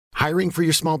Hiring for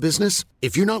your small business?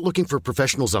 If you're not looking for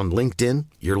professionals on LinkedIn,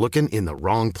 you're looking in the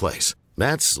wrong place.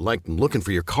 That's like looking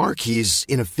for your car keys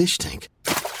in a fish tank.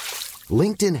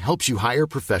 LinkedIn helps you hire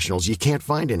professionals you can't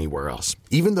find anywhere else,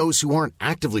 even those who aren't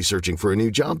actively searching for a new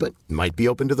job but might be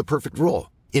open to the perfect role.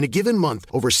 In a given month,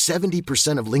 over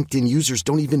 70% of LinkedIn users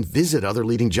don't even visit other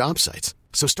leading job sites.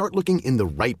 So start looking in the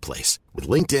right place. With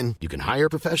LinkedIn, you can hire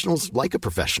professionals like a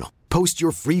professional. Post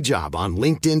your free job on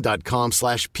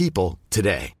linkedin.com/people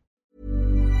today.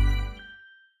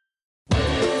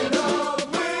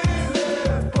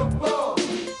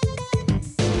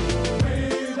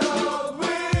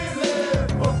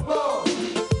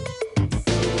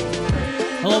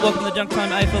 Hello, welcome to the Junk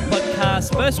Time AFL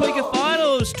Podcast. First week of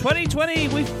finals, 2020.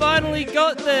 We finally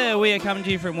got there. We are coming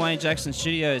to you from Wayne Jackson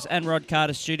Studios and Rod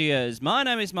Carter Studios. My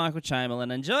name is Michael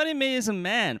Chamberlain, and joining me is a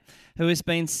man who has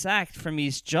been sacked from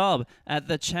his job at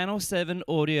the Channel 7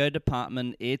 audio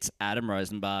department. It's Adam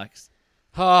Rosenbachs.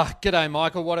 G'day,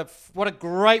 Michael. What a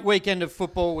great weekend of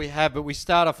football we have, but we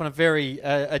start off on a very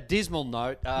a dismal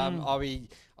note.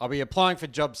 I'll be applying for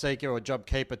Job Seeker or Job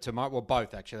Keeper tomorrow. Well,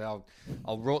 both actually. I'll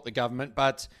rort the government,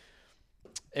 but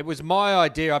it was my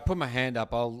idea. I put my hand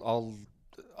up. I'll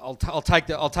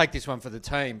take this one for the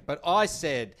team. But I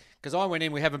said, because I went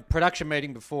in, we have a production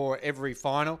meeting before every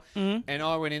final, and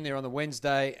I went in there on the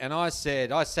Wednesday, and I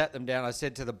sat them down. I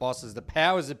said to the bosses, the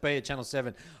powers that be at Channel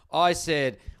 7, I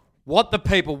said, what the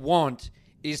people want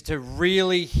is to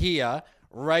really hear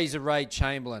Razor Ray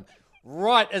Chamberlain.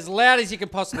 Right, as loud as you can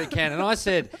possibly can. And I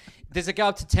said, does it go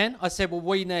up to 10? I said, well,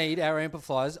 we need our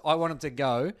amplifiers. I want them to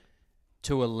go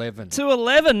to 11. To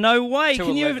 11? No way. To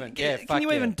can 11.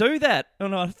 you even do that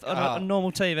on a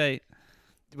normal TV?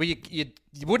 Well, you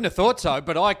wouldn't have thought so,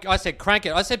 but I said crank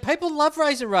it. I said people love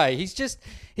Razor Ray. He's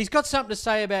got something to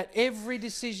say about every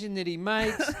decision that he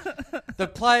makes. The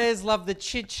players love the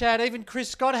chit chat. Even Chris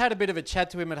Scott had a bit of a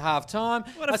chat to him at half time.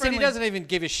 I said he doesn't even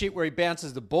give a shit where he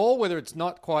bounces the ball, whether it's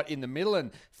not quite in the middle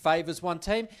and favours one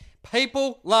team.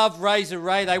 People love Razor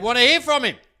Ray. They want to hear from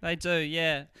him. They do,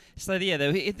 yeah. So yeah,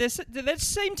 there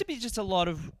seemed to be just a lot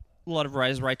of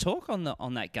Razor Ray talk on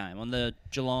that game, on the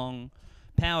Geelong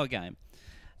Power game.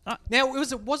 Now,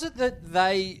 was it that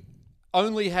they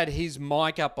only had his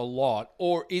mic up a lot,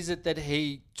 or is it that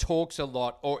he talks a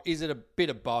lot, or is it a bit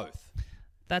of both?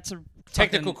 That's a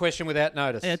technical question without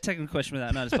notice. Yeah, technical question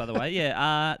without notice, by the way.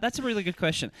 Yeah, that's a really good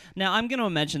question. Now, I'm going to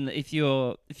imagine that if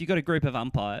you've got a group of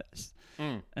umpires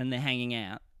and they're hanging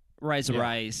out, Razor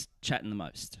Ray's chatting the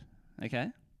most. Okay.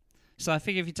 So I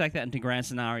figure if you take that into grand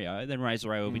scenario, then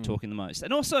Razor Ray will be talking the most.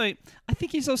 And also, I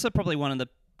think he's also probably one of the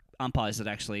umpires that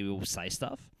actually will say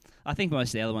stuff. I think most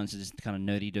of the other ones are just kind of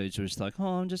nerdy dudes who are just like, oh,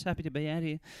 I'm just happy to be out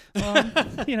here.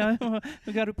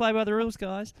 We've got to play by the rules,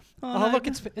 guys. Look,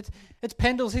 it's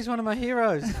Pendles. He's one of my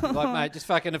heroes. Like, mate, just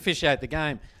fucking officiate the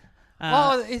game.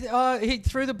 He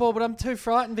threw the ball, but I'm too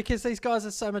frightened because these guys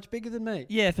are so much bigger than me.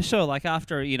 Yeah, for sure. Like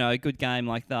after a good game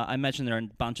like that, I imagine there are a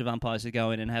bunch of umpires who go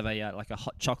in and have a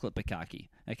hot chocolate bukkake.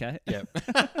 Okay. Yeah.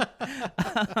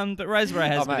 But Razor Ray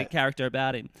has a bit of character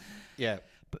about him. Yeah.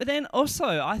 But then also,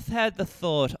 I've had the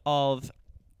thought of,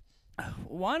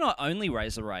 why not only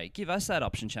Razor Ray? Give us that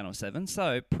option, Channel 7.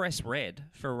 So press red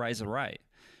for Razor Ray.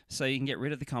 So you can get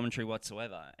rid of the commentary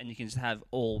whatsoever, and you can just have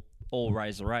all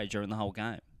Razor Ray during the whole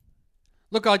game.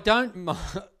 Look, I don't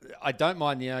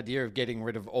mind the idea of getting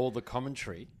rid of all the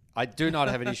commentary. I do not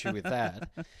have an issue with that.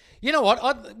 You know what?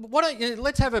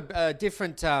 Let's have a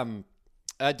different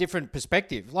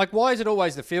perspective. Like, why is it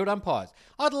always the field umpires?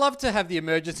 I'd love to have the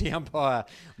emergency umpire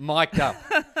mic'd up.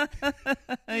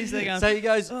 So he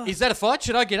goes, is that a fight?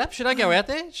 Should I get up? Should I go out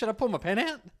there? Should I pull my pen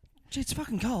out? Gee, it's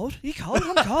fucking cold. You cold?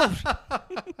 I'm cold.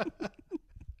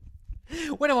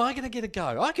 When am I going to get a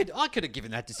go? I could have given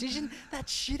that decision. That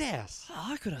shit house.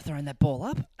 Oh, I could have thrown that ball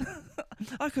up.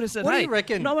 I could have said, what hey, do you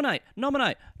reckon? Nominate.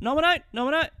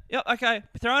 Yep, okay,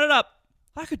 throwing it up.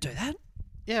 I could do that.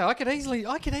 Yeah, I could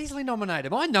easily nominate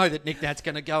him. I know that Nick Nat's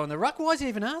going to go in the ruck. Why is he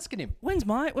even asking him? When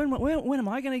am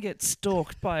I going to get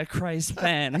stalked by a crazed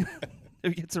fan who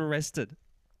gets arrested?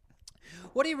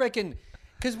 What do you reckon?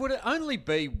 Because would it only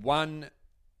be one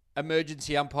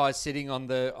emergency umpire sitting on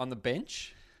the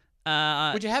bench?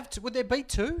 Would there be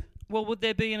two? Well, would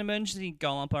there be an emergency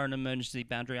goal umpire and an emergency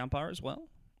boundary umpire as well?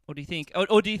 Or do you think?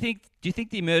 Or do you think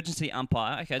the emergency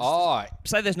umpire? Okay.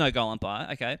 Say there's no goal umpire.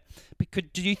 Okay. But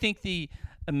do you think the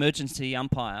emergency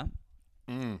umpire?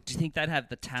 Do you think they'd have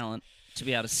the talent to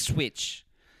be able to switch?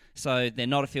 So they're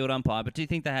not a field umpire, but do you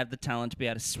think they have the talent to be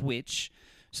able to switch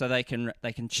so they can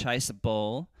chase a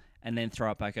ball and then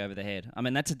throw it back over the head. I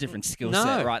mean, that's a different skill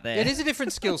set right there. It is a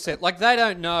different skill set. Like, they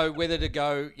don't know whether to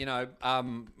go,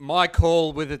 my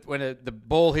call with it when the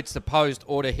ball hits the post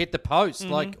or to hit the post,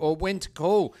 or when to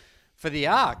call for the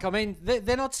arc. I mean,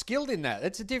 they're not skilled in that.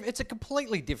 It's a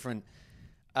completely different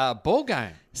ball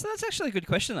game. So that's actually a good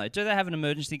question, though. Do they have an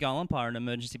emergency goal umpire and an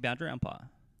emergency boundary umpire?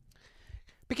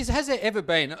 Because has there ever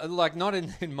been, like not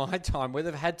in my time, where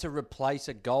they've had to replace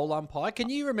a goal umpire? Can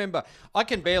you remember? I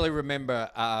can barely remember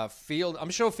field. I'm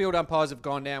sure field umpires have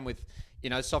gone down with,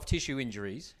 soft tissue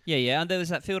injuries. Yeah. And there was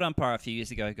that field umpire a few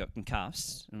years ago who got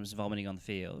concussed and was vomiting on the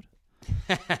field.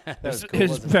 That was cool, it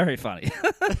was wasn't very funny.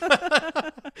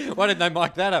 Why didn't they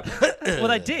mic that up? Well,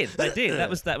 they did. That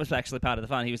was actually part of the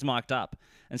fun. He was mic'd up,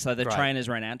 and so the trainers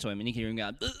ran out to him, and you hear him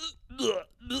go.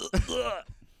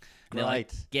 They're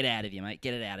like, get out of you, mate.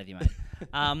 Get it out of you,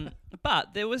 mate.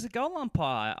 But there was a goal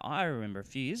umpire I remember a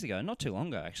few years ago, not too long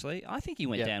ago, actually. I think he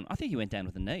went down. I think he went down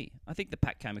with a knee. I think the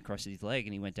pack came across his leg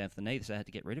and he went down with the knee, so they had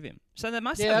to get rid of him. So they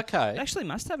must actually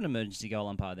must have an emergency goal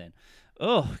umpire then.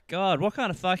 Oh, God, what kind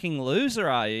of fucking loser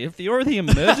are you if you're the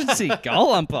emergency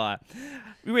goal umpire?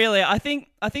 Really, I think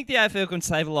the AFL can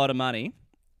save a lot of money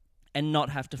and not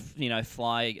have to,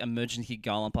 fly emergency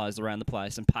goal umpires around the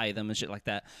place and pay them and shit like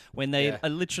that when they are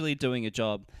literally doing a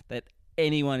job that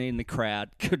anyone in the crowd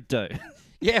could do.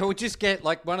 Yeah, we'll just get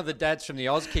like one of the dads from the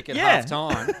Oz kick at half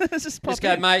time. just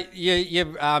go, mate,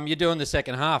 you're doing the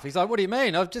second half. He's like, what do you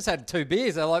mean? I've just had 2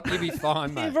 beers. They're like, you'll be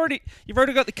fine, mate. You've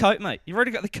already got the coat, mate. You've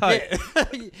already got the coat.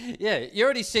 Yeah, you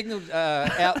already signalled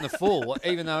out in the full,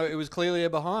 even though it was clearly a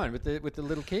behind with the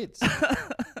little kids.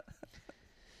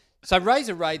 So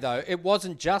Razor Ray, though, it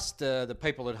wasn't just the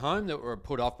people at home that were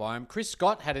put off by him. Chris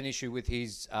Scott had an issue with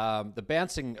his the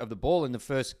bouncing of the ball in the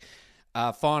first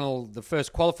the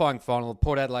first qualifying final of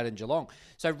Port Adelaide and Geelong.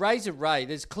 So Razor Ray,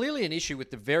 there's clearly an issue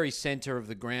with the very centre of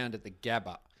the ground at the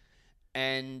Gabba,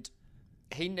 and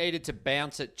he needed to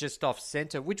bounce it just off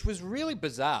centre, which was really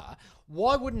bizarre.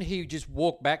 Why wouldn't he just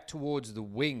walk back towards the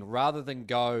wing rather than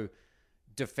go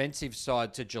defensive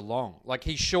side to Geelong? Like,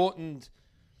 he shortened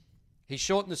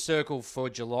the circle for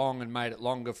Geelong and made it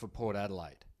longer for Port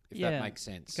Adelaide, if that makes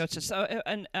sense. Gotcha. So,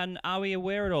 and are we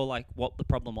aware at all, like, what the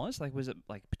problem was? Like, was it,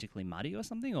 like, particularly muddy or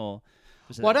something? Or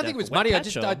was it I don't think it was muddy.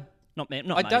 Not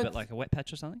muddy, but like a wet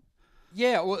patch or something?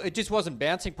 Yeah, well, it just wasn't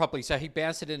bouncing properly, so he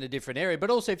bounced it in a different area. But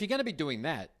also, if you're going to be doing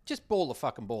that, just ball the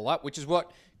fucking ball up, which is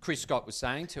what Chris Scott was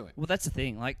saying to him. Well, that's the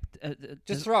thing. Like,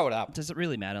 just throw it up. Does it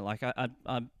really matter? Like,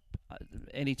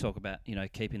 any talk about,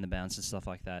 keeping the bounce and stuff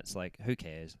like that, it's like, who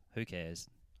cares? Who cares?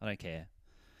 I don't care.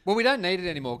 Well, we don't need it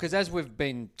anymore because, as we've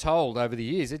been told over the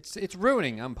years, it's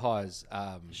ruining umpires'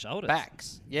 shoulders,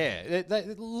 backs. Yeah,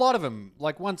 a lot of them,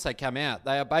 like, once they come out,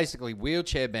 they are basically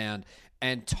wheelchair bound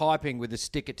and typing with a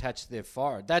stick attached to their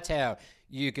forehead. That's how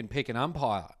you can pick an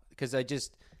umpire, because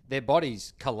their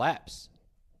bodies collapse.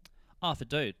 Oh,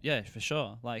 yeah, for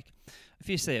sure. Like, if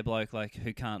you see a bloke like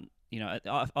who can't,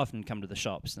 I often come to the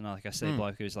shops and I see a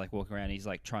bloke who's like walking around, he's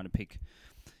like trying to pick.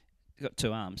 He's got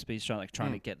 2 arms, but he's trying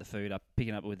to get the food up,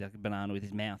 picking up with like a banana with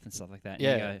his mouth and stuff like that. And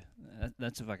you go,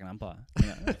 that's a fucking umpire.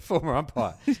 Former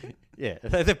umpire. Yeah,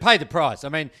 they've paid the price. I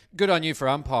mean, good on you for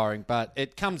umpiring, but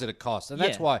it comes at a cost, and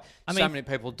that's why so many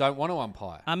people don't want to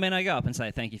umpire. I mean, I go up and say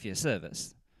thank you for your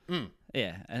service.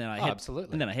 Yeah, and then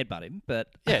absolutely, and then I headbutt him. But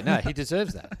no, he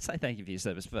deserves that. Say thank you for your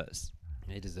service first.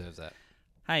 He deserves that.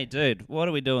 Hey, dude, what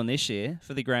are we doing this year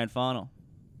for the grand final?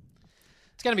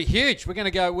 It's going to be huge.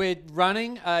 We're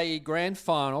running a grand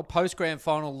final, post-grand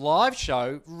final live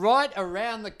show right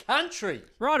around the country.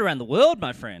 Right around the world,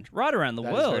 my friend. Right around the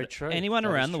world. Is very true. Anyone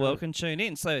around the world can tune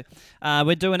in. So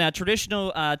we're doing our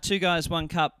traditional 2 Guys, 1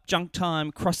 Cup Junk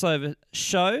Time crossover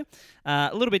show. A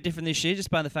little bit different this year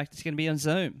just by the fact it's going to be on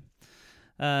Zoom.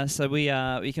 So we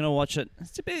can all watch it.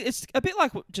 It's a bit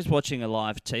like just watching a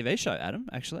live TV show, Adam,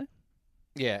 actually.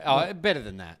 Yeah, better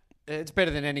than that. It's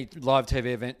better than any live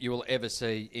TV event you will ever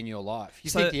see in your life.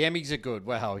 You think the Emmys are good?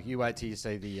 Well, you wait till you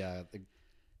see the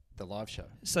live show.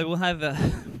 So we'll have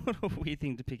what a weird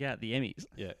thing to pick out, the Emmys.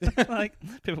 Yeah. Like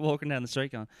people walking down the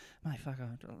street going, mate, fuck,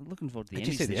 I'm looking forward to the Emmys.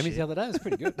 Did you see the Emmys the other day? It's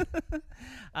pretty good.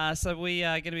 So we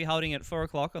are going to be holding it at 4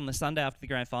 o'clock on the Sunday after the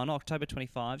grand final, October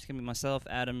 25. It's going to be myself,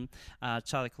 Adam,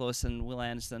 Charlie Clausen, Will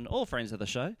Anderson, all friends of the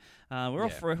show. We're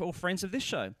all friends of this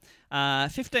show.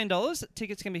 $15.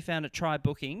 Tickets can be found at Try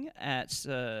Booking at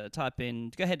go ahead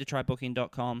to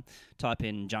trybooking.com, type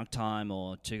in Junk Time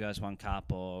or 2 Guys 1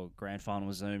 Cup or Grand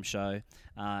Final Zoom show,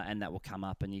 and that will come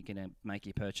up and you can make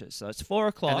your purchase. So it's 4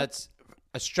 o'clock. And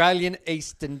Australian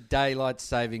Eastern Daylight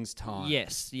Savings Time.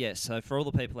 Yes. So for all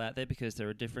the people out there, because there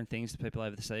are different things to people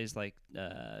overseas, like,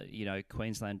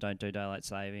 Queensland don't do daylight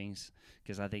savings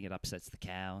because I think it upsets the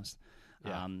cows.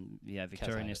 Yeah.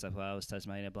 Victoria, New South Wales,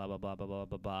 Tasmania, blah, blah, blah, blah, blah,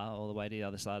 blah, blah, all the way to the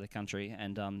other side of the country.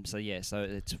 And so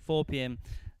it's 4 p.m.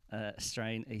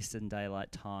 Australian Eastern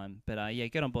Daylight Time. But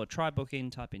get on board, try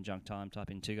booking, type in junk time,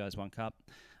 type in 2 Guys 1 Cup,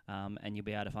 and you'll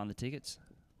be able to find the tickets.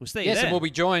 We'll see you Yes, there. and we'll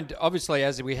be joined, obviously,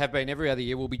 as we have been every other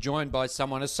year, we'll be joined by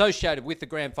someone associated with the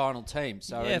grand final team.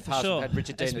 So in the for past, sure. we've had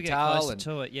Richard As we Di get Natale closer and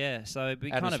to it, yeah. So it'd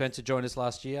be Adam Spencer joined us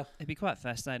last year. it'd be quite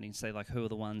fascinating to see like who are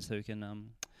the ones who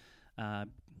can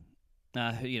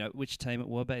which team it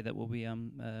will be that we'll be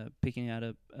picking out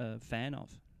a fan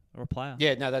of or a player.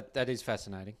 Yeah, no, that is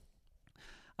fascinating.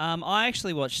 I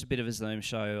actually watched a bit of a Zoom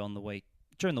show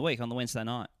during the week on the Wednesday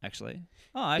night. Actually,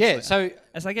 So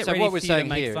as I get so ready what for we're you to saying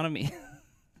make here- fun of me,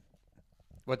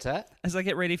 What's that? as I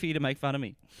get ready for you to make fun of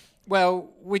me. Well,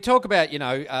 we talk about,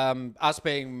 us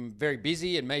being very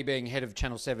busy and me being head of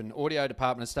Channel 7 audio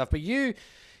department and stuff, but you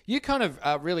kind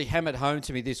of really hammered home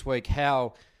to me this week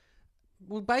how,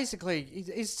 well, basically,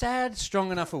 is sad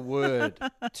strong enough a word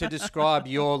to describe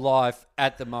your life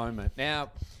at the moment?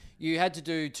 Now, you had to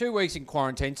do 2 weeks in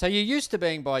quarantine, so you're used to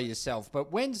being by yourself,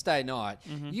 but Wednesday night,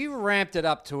 you ramped it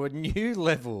up to a new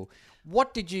level.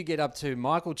 What did you get up to,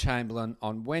 Michael Chamberlain,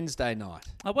 on Wednesday night?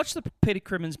 I watched the Peter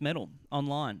Crimmins medal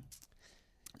online.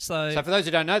 So So for those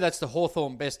who don't know, that's the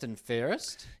Hawthorn Best and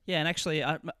Fairest. yeah, and actually,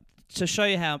 to show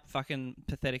you how fucking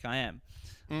pathetic I am,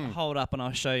 I'll hold up and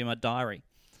I'll show you my diary.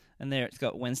 And there it's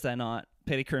got Wednesday night,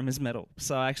 Peter Crimmins medal.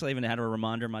 So I actually even had a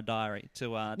reminder in my diary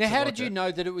to Now, to how watch did you it.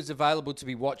 know that it was available to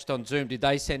be watched on Zoom? Did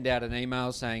they send out an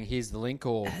email saying, here's the link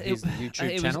or here's the YouTube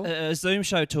it channel? was a Zoom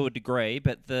show to a degree,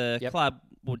 but the Yep. club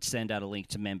would send out a link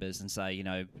to members and say,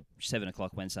 7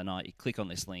 o'clock Wednesday night, you click on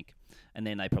this link. And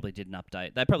then they probably did an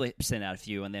update. They probably sent out a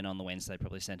few, and then on the Wednesday, they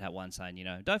probably sent out one saying,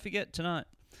 don't forget tonight.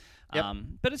 Yep.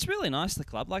 But it's really nice, the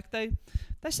club. Like, they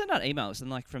send out emails,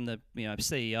 and like from the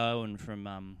CEO and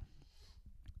from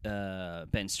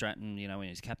Ben Stratton, when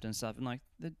he's captain and stuff, and like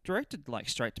they're directed like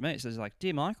straight to me. It says like,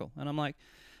 "Dear Michael," and I'm like,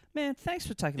 "Man, thanks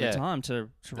for taking the time to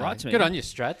write to me." Good on you,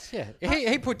 Strats. Yeah,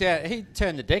 he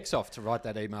turned the decks off to write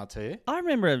that email to you. I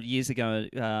remember years ago,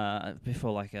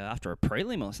 before after a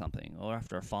prelim or something, or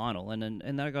after a final, and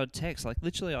they got a text like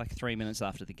literally like 3 minutes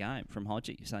after the game from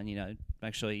Hodgie saying,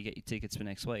 make sure you get your tickets for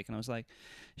next week. And I was like,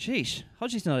 sheesh,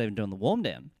 Hodgie's not even doing the warm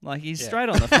down. Like he's straight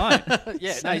on the phone.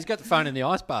 No, he's got the phone in the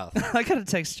ice bath. I got a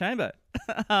text Chamber.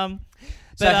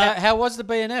 So how was the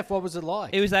BNF? What was it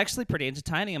like? It was actually pretty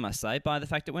entertaining, I must say, by the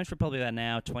fact it went for probably about an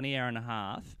hour, 20 hour and a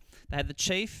half. They had the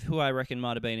chief, who I reckon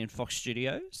might have been in Fox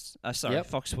Studios.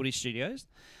 Fox Footy Studios.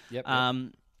 Yep.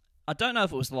 I don't know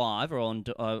if it was live or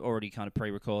already kind of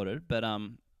pre-recorded, but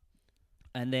and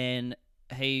then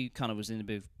he kind of was in a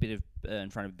bit of in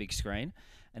front of a big screen,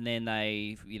 and then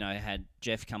they had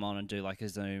Jeff come on and do like a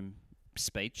Zoom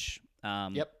speech.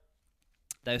 Yep.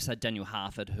 They also had Daniel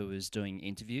Harford, who was doing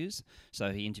interviews.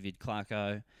 So he interviewed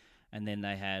Clarko, and then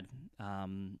they had,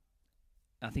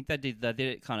 I think they did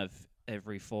it kind of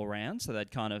every 4 rounds. So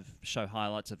they'd kind of show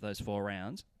highlights of those 4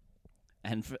 rounds.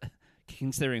 And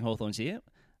considering Hawthorn's here,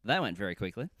 that went very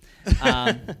quickly.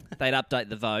 They'd update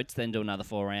the votes, then do another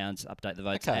 4 rounds, update the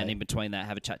votes, and in between that,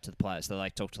 have a chat to the players. So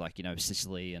they talked to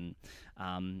Sicily, and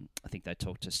I think they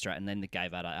talked to Stratton. Then they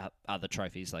gave out other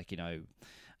trophies like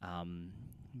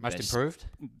Most improved?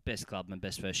 Best clubman,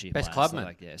 best first year Best player.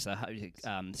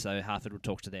 clubman. So Harford would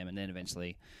talk to them and then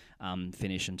eventually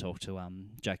finish and talk to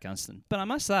Jack Gunston. But I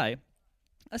must say,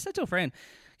 I said to a friend,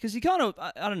 because you kind of,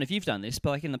 I don't know if you've done this, but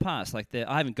like in the past, like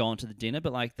I haven't gone to the dinner,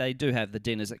 but like they do have the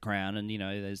dinners at Crown, and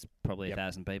there's probably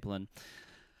 1,000 people, and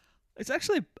it's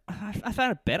actually, I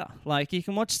found it better. Like you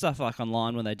can watch stuff like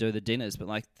online when they do the dinners, but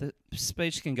like the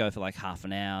speech can go for like half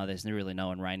an hour. There's really no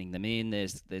one reining them in.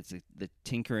 There's the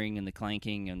tinkering and the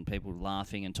clanking and people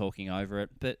laughing and talking over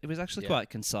it. But it was actually quite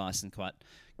concise and quite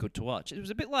good to watch. It was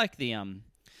a bit like the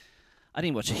I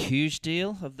didn't watch a huge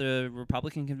deal of the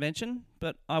Republican convention,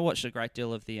 but I watched a great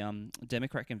deal of the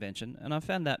Democrat convention, and I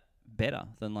found that better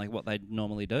than like what they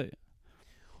normally do.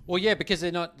 Well, yeah, because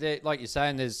they're like you're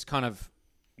saying. There's kind of,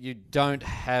 you don't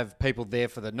have people there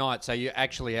for the night, so you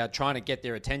actually are trying to get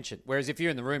their attention. Whereas if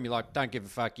you're in the room, you're like, don't give a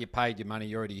fuck, you paid your money,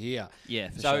 you're already here. Yeah,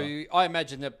 for so sure. I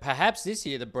imagine that perhaps this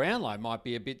year the Brownlow might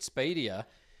be a bit speedier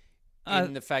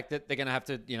in the fact that they're going to have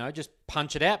to, just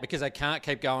punch it out because they can't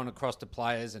keep going across to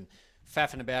players and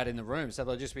faffing about in the room. So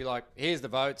they'll just be like, here's the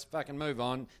votes, fucking move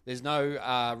on. There's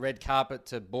no red carpet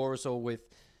to bore us all with.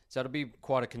 So it'll be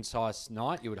quite a concise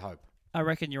night, you would hope. I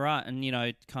reckon you're right, and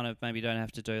kind of maybe don't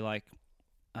have to do like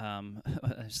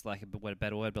it's like a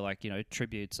better word, but like,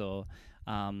 tributes or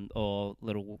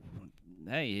little,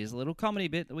 hey, here's a little comedy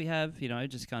bit that we have,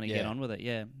 just kind of get on with it.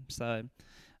 Yeah. So,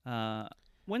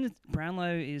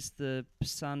 Brownlow is the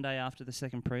Sunday after the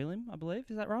second prelim, I believe.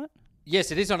 Is that right?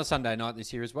 Yes, it is on a Sunday night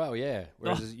this year as well, yeah.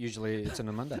 Whereas usually it's on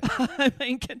a Monday. I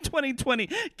mean, 2020,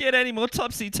 get any more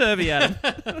topsy-turvy, Adam.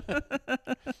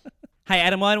 Hey,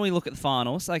 Adam, why don't we look at the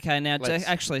finals? Okay, now,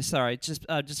 actually, sorry, just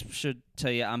should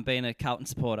tell you, I'm being a Carlton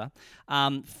supporter.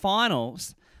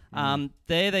 Finals,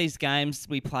 they're these games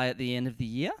we play at the end of the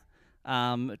year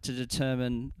to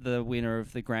determine the winner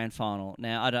of the grand final.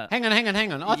 Now, I don't...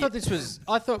 Hang on. I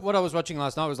thought what I was watching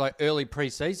last night was like early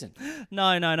pre-season.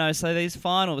 No. So these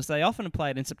finals, they often are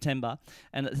played in September,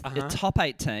 and the top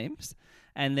 8 teams,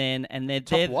 and they're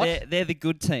the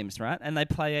good teams, right? And they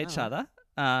play each other.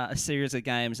 A series of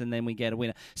games, and then we get a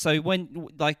winner. So when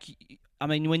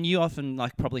you often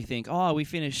probably think, oh, we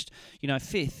finished,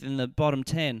 5th in the bottom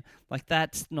 10,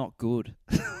 that's not good.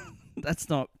 that's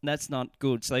not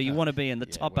good. So you want to be in the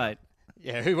top 8.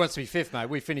 Yeah, who wants to be 5th, mate?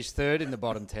 We finished 3rd in the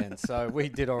bottom 10, so we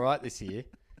did all right this year.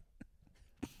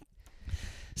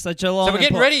 So Geelong. So we're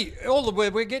getting ready.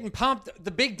 We're getting pumped.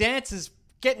 The big dance is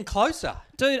getting closer,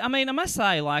 dude. I mean, I must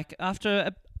say, I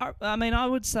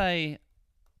would say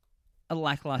a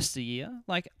lackluster year.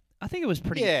 I think it was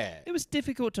pretty... Yeah. It was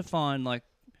difficult to find,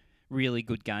 really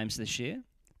good games this year.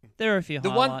 There are a few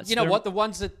highlights. The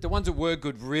ones that were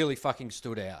good really fucking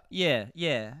stood out.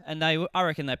 Yeah. And I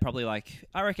reckon they probably,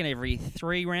 every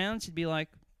 3 rounds, you'd be like,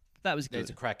 that was good. It's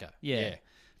a cracker. Yeah.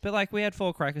 But, we had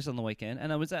 4 crackers on the weekend,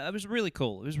 and it was really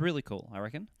cool. It was really cool, I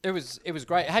reckon. It was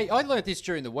great. Hey, I learned this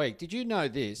during the week. Did you know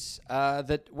this?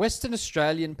 That Western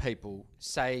Australian people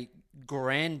say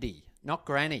grandy, not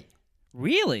granny.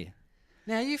 Really?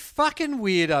 Now, you fucking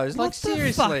weirdos. Seriously. What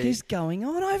the fuck is going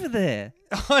on over there?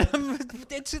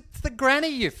 It's the granny,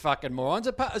 you fucking morons.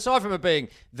 Aside from it being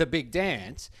the big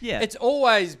dance, it's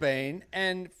always been,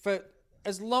 and for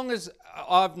as long as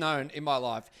I've known in my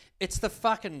life, it's the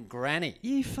fucking granny.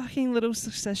 You fucking little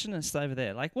secessionists over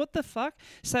there. What the fuck?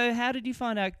 So how did you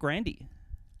find out grandy?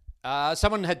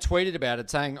 Someone had tweeted about it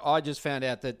saying, I just found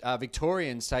out that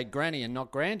Victorians say granny and not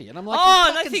grandy. And I'm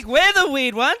like, they think we're the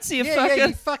weird ones. You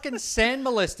fucking sand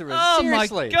molesters. Oh,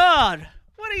 seriously. My God.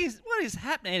 What is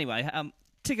happening? Anyway,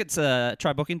 tickets,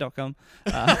 trybooking.com.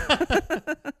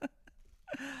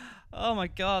 Oh, my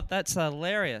God. That's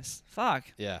hilarious. Fuck.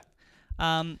 Yeah.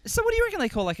 So what do you reckon they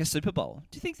call a Super Bowl?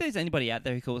 Do you think there's anybody out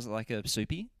there who calls it a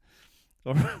soupy?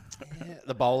 Or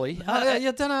the bowlie?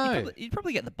 I don't know. You'd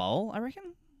probably get the bowl, I reckon.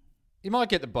 You might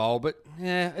get the bowl, but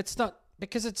it's not,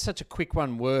 because it's such a quick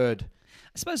one word.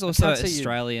 I suppose also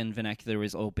Australian vernacular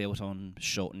is all built on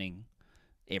shortening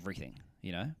everything,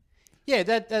 Yeah,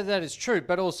 that is true,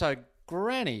 but also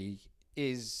granny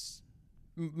is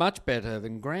much better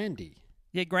than grandy.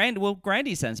 Yeah,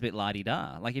 grandy sounds a bit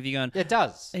la-di-da. If you're going... It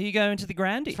does. Are you going to the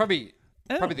grandy? It's probably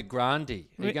the grandy.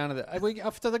 Are we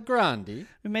off to the grandy?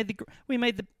 We made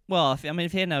the... Well, if you're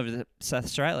heading over to South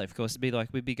Australia, of course,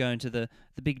 we'd be going to the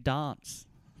big dance.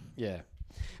 Yeah.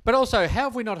 But also, how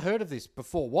have we not heard of this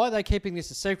before? Why are they keeping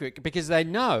this a secret? Because they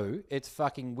know it's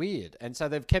fucking weird. And so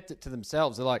they've kept it to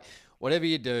themselves. They're like, whatever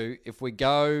you do, if we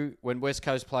go, when West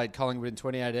Coast played Collingwood in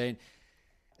 2018,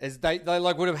 as they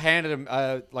would have handed them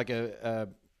a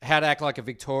how to act like a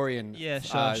Victorian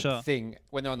thing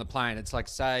when they're on the plane. It's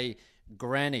say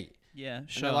granny. Yeah,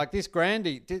 sure. And they're like, this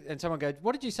grandy, and someone goes,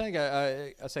 what did you say?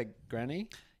 I said granny.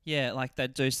 Yeah, they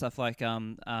do stuff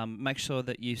make sure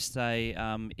that you stay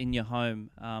in your home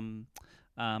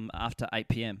after 8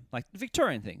 p.m.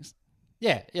 Victorian things.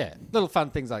 Yeah, little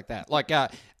fun things like that. Why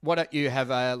don't you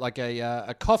have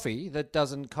a coffee that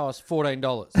doesn't cost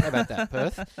 $14? How about that,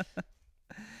 Perth?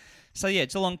 So yeah,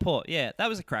 Geelong Port. Yeah, that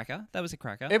was a cracker.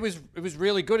 It was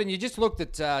really good, and you just looked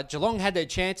at Geelong had their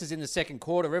chances in the second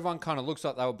quarter. Everyone kind of looks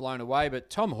like they were blown away, but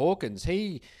Tom Hawkins,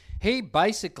 he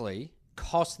basically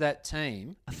cost that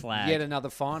team a flag, yet another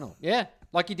final. Yeah,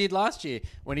 like he did last year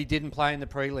when he didn't play in the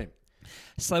prelim.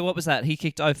 So what was that? He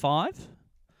kicked 05?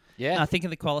 Yeah, and I think in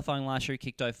the qualifying last year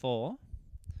he kicked 04.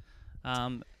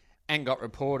 And got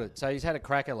reported. So he's had a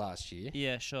cracker last year.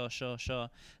 Yeah, sure.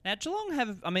 Now, Geelong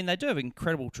they do have an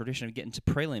incredible tradition of getting to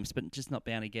prelims, but just not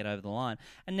being able to get over the line.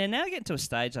 And they're now getting to a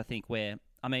stage, I think, where,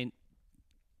 I'm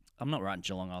not writing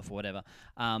Geelong off or whatever,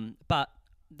 but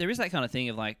there is that kind of thing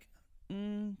of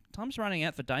time's running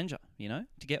out for danger,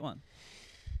 to get one.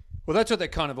 Well, that's what they're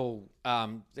kind of all,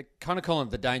 they're kind of calling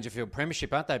it the Dangerfield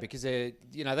Premiership, aren't they? Because they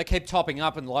keep topping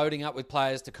up and loading up with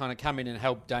players to kind of come in and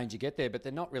help Danger get there, but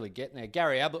they're not really getting there.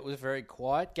 Gary Ablett was very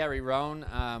quiet. Gary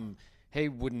Rowan he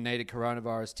wouldn't need a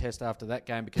coronavirus test after that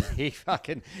game because he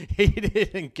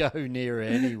didn't go near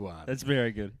anyone. That's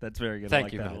very good.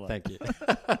 Thank you, mate. Thank you.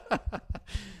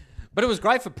 But it was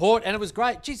great for Port, and it was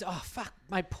great. Jeez, fuck,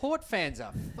 mate, Port fans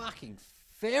are fucking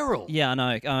feral. Yeah, I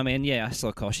know. I mean, yeah, I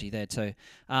saw Koshy there too.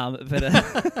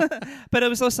 But it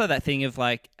was also that thing of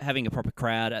like having a proper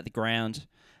crowd at the ground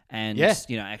and,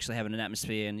 actually having an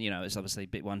atmosphere. And, it's obviously a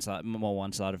bit more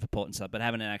one-sided for Port and stuff, but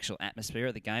having an actual atmosphere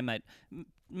at the game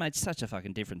made such a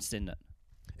fucking difference, didn't it?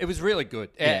 It was really good.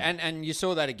 Yeah. And you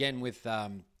saw that again with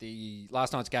the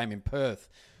last night's game in Perth.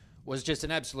 Was just an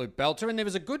absolute belter, and there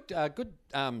was a good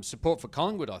support for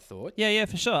Collingwood, I thought. Yeah,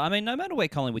 for sure. I mean, no matter where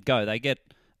Collingwood go, they get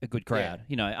a good crowd.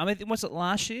 Yeah. I mean, was it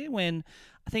last year when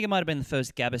I think it might have been the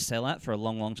first Gabba sellout for a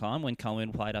long, long time when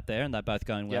Collingwood played up there, and they're both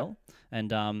going well,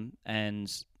 and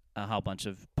a whole bunch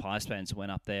of Pies fans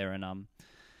went up there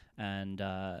and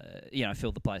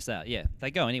filled the place out. Yeah,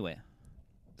 they go anywhere.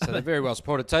 So they're very well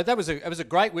supported. So it was a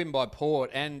great win by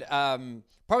Port, and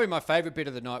probably my favourite bit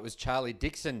of the night was Charlie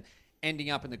Dixon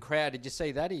ending up in the crowd. Did you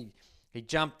see that? He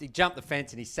jumped the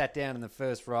fence and he sat down in the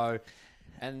first row.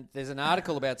 And there's an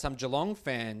article about some Geelong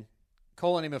fan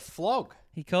calling him a flog.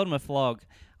 He called him a flog.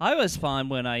 I always find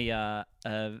when a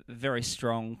very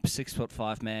strong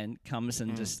 6'5" man comes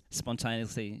and just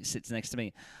spontaneously sits next to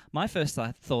me, my first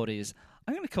thought is,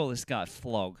 I'm going to call this guy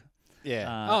flog.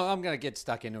 Yeah. I'm going to get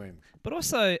stuck into him. But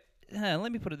also,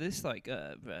 let me put it this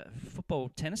football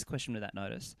tennis question with that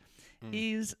notice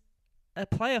is a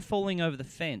player falling over the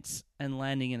fence and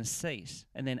landing in a seat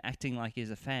and then acting like he's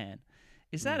a fan.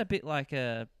 Is that a bit like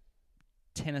a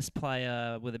tennis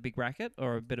player with a big racket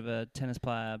or a bit of a tennis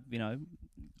player,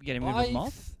 getting rid of a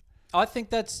moth? I think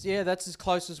that's as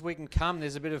close as we can come.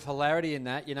 There's a bit of hilarity in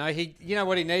that.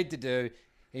 What he needed to do?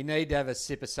 He needed to have a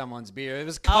sip of someone's beer. It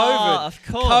was COVID. Oh, of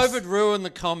course. COVID ruined the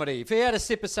comedy. If he had a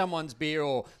sip of someone's beer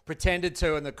or pretended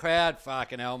to in the crowd,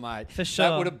 fucking hell, mate. For sure.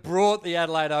 That would have brought the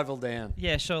Adelaide Oval down.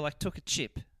 Yeah, sure, like took a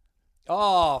chip.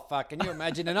 Oh, fuck, can you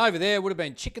imagine? And over there would have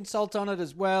been chicken salt on it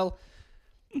as well.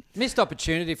 Missed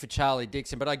opportunity for Charlie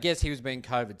Dixon, but I guess he was being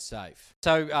COVID safe.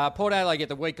 So Port Adelaide get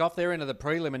the week off. They're into the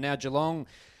prelim, and now Geelong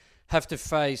have to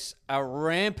face a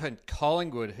rampant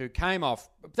Collingwood who came off.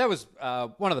 That was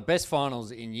one of the best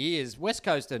finals in years. West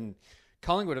Coast and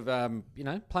Collingwood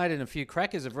have, played in a few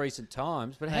crackers of recent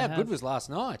times. But how good was last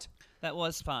night? That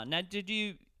was fun. Now, it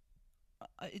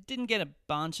didn't get a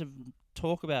bunch of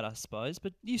talk about, I suppose,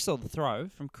 but you saw the throw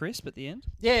from Crisp at the end.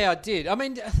 Yeah, I did. I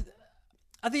mean,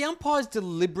 are the umpires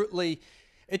deliberately...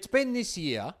 It's been this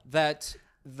year that...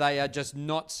 they are just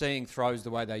not seeing throws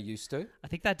the way they used to. I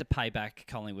think they had to pay back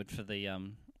Collingwood for the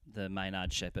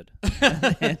Maynard Shepherd.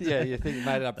 Yeah, you think you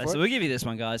made it up for So it? we'll give you this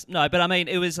one, guys. No, but I mean,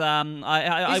 it was...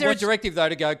 Is there a directive, though,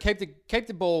 to go, keep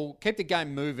the ball, keep the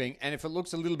game moving, and if it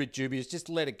looks a little bit dubious, just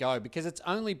let it go? Because it's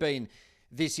only been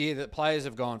this year that players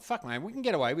have gone, fuck, man, we can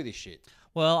get away with this shit.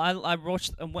 Well, I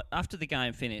watched after the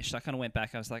game finished. I kind of went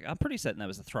back. I was like, I'm pretty certain that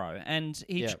was a throw, and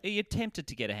he attempted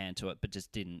to get a hand to it, but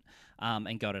just didn't,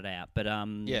 and got it out. But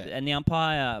and the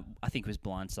umpire, I think, was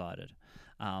blindsided.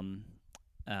 But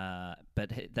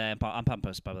the umpire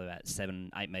was probably about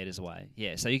 7-8 meters away.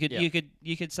 Yeah, so you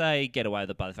could say get away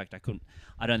with it by the fact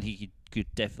I don't think you could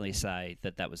definitely say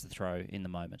that was the throw in the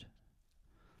moment.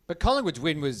 But Collingwood's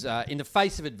win was in the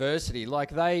face of adversity.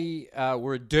 Like, they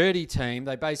were a dirty team.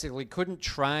 They basically couldn't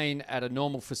train at a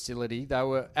normal facility. They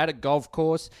were at a golf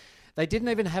course. They didn't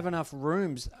even have enough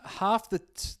rooms. Half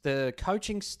the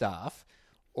coaching staff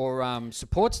or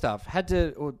support staff had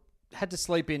to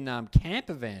sleep in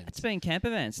camper vans. It's been camper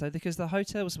vans, so because the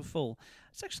hotels were full.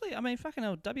 It's actually, I mean, fucking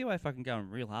hell, WA fucking going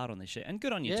real hard on this shit. And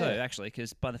good on you too, actually,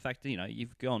 because by the fact that,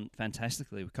 you've gone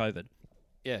fantastically with COVID.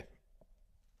 Yeah.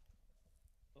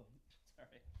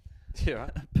 Yeah,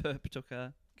 right. Perp took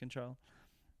control.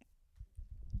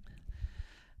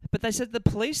 But they said the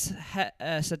police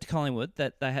said to Collingwood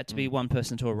that they had to be one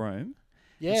person to a room.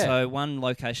 Yeah. So one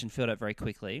location filled up very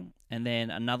quickly, and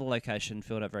then another location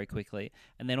filled up very quickly,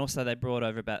 and then also they brought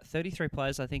over about 33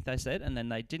 players, I think they said, and then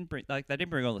they didn't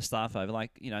bring all the staff over.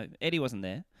 Like, Eddie wasn't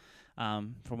there.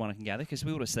 From what I can gather, because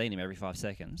we would have seen him every 5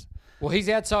 seconds. Well, he's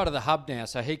outside of the hub now,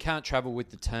 so he can't travel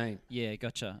with the team. Yeah,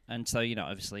 gotcha. And so,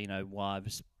 obviously,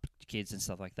 wives, kids and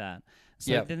stuff like that.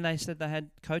 So then they said they had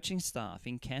coaching staff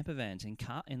in camper vans in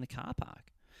the car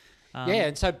park.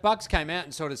 And so Bucks came out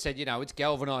and sort of said, it's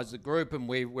galvanised the group and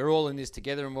we're all in this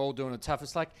together and we're all doing it tough.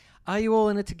 It's like, are you all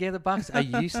in it together, Bucks? Are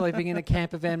you sleeping in a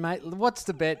camper van, mate? What's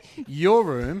the bet? Your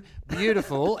room,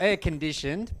 beautiful,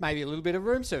 air-conditioned, maybe a little bit of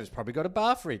room service, probably got a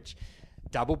bar fridge.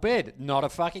 Double bed, not a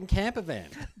fucking camper van.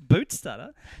 Boot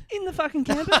stutter in the fucking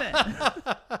camper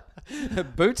van. A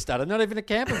boot starter, not even a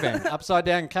camper van. Upside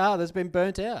down car that's been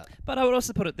burnt out. But I would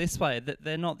also put it this way, that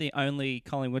they're not the only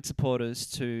Collingwood supporters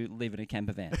to live in a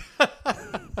camper van.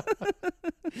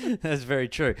 That's very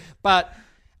true. But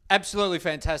absolutely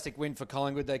fantastic win for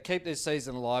Collingwood. They keep this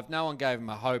season alive. No one gave them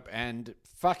a hope, and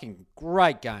fucking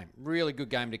great game. Really good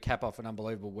game to cap off an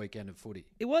unbelievable weekend of footy.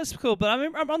 It was cool, but I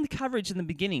remember on the coverage in the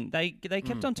beginning, they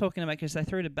kept on talking about, because they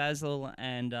threw to Basil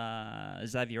and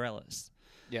Xavier Ellis.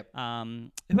 Yep.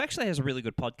 Who actually has a really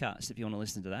good podcast if you want to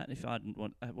listen to that. If I didn't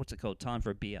want, what's it called? Time for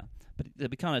a Beer. But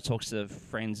it kind of talks to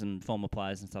friends and former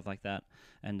players and stuff like that.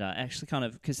 And actually kind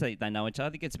of, because they know each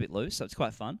other, it gets a bit loose, so it's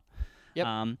quite fun.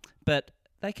 Yep. But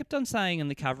they kept on saying in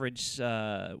the coverage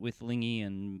with Lingy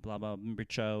and blah, blah,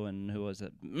 Bricho and who was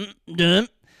it?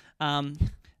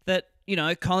 That,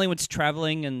 Collingwood's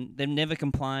travelling and they've never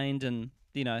complained, and,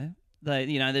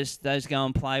 there's those go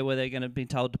and play where they're going to be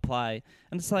told to play.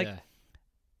 And it's like... Yeah.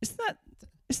 Isn't that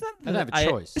they don't have a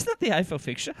choice. Isn't that the AFL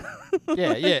fixture?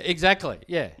 yeah, exactly.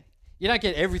 Yeah. You don't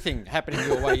get everything happening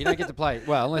your way. You don't get to play.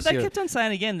 Well, unless they kept on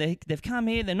saying again, they've come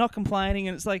here, they're not complaining,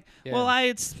 and it's like, well,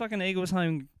 it's fucking Eagles'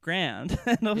 home ground.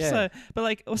 And also,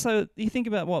 but also you think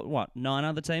about what 9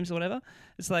 other teams or whatever.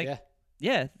 It's like,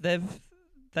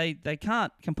 they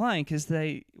can't complain because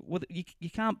you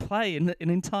can't play in an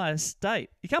entire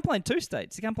state. You can't play in 2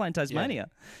 states. You can't play in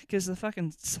Tasmania because the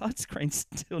fucking side screen's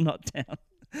still not down.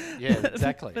 Yeah,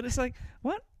 exactly. But it's like,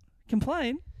 what?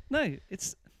 Complain? No,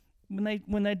 it's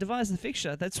when they devise the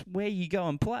fixture, that's where you go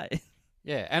and play.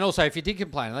 Yeah, and also if you did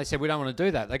complain and they said we don't want to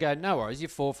do that, they go, no worries, you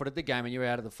forfeited the game and you're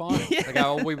out of the final. Yeah. They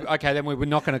go, okay, then we're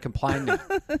not going to complain now.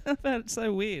 But it's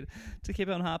so weird to keep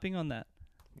on harping on that.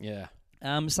 Yeah.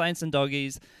 Saints and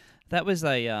Doggies, that was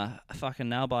a fucking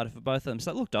nail biter for both of them.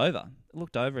 So it looked over. It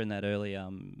looked over in that early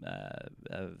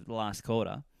last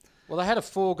quarter. Well, they had a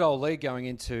 4-goal lead going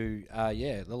into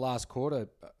the last quarter,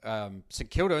 St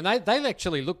Kilda, and they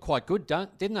actually looked quite good,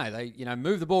 didn't they? They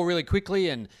moved the ball really quickly,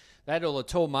 and they had all the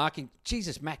tall marking.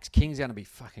 Jesus, Max King's going to be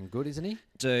fucking good, isn't he?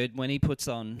 Dude, when he puts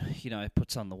on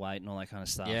the weight and all that kind of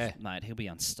stuff, mate, he'll be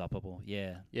unstoppable.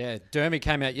 Yeah. Yeah, Dermy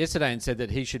came out yesterday and said that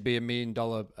he should be $1 million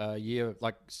a year.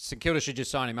 Like St Kilda should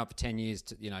just sign him up for 10 years,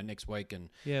 next week, and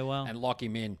lock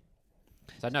him in.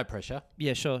 So no pressure.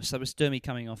 Yeah, sure. So was Dermy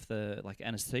coming off the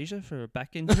anesthesia for a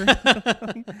back injury? But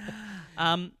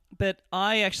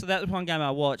that was one game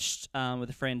I watched with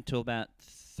a friend till about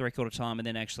 3/4 time, and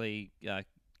then actually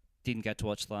didn't get to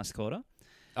watch the last quarter.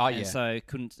 Oh and so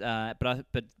couldn't. But I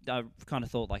kind of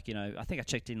thought I think I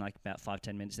checked in about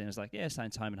 5-10 minutes. Then I was like,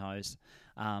 Saints home and hose.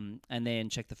 And then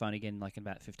checked the phone again in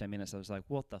about 15 minutes. I was like,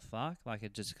 what the fuck?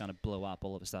 It just kind of blew up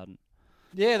all of a sudden.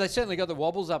 Yeah, they certainly got the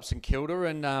wobbles up St Kilda,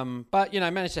 and but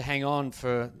managed to hang on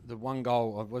for the 1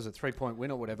 goal. Or was it 3-point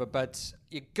win or whatever? But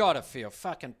you got to feel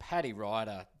fucking Paddy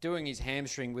Ryder doing his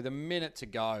hamstring with a minute to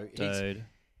go. Dude.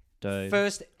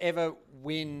 First ever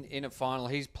win in a final.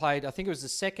 He's played, I think it was the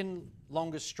second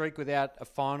longest streak without a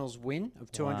finals win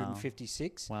of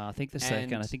 256. Wow, I think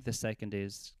the second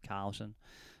is Carlton.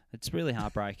 It's really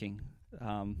heartbreaking.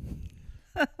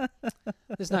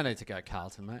 There's no need to go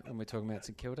Carlton, mate, when we're talking about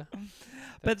St Kilda.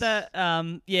 But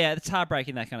it's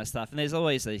heartbreaking, that kind of stuff. And there's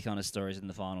always these kind of stories in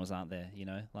the finals, aren't there?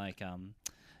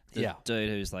 The dude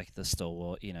who's the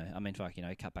stalwart.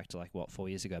 Cut back to 4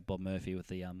 years ago, Bob Murphy with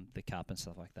the cup and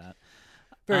stuff like that.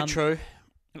 Very true.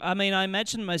 I mean, I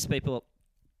imagine most people,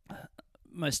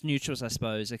 most neutrals, I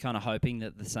suppose, are kind of hoping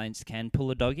that the Saints can pull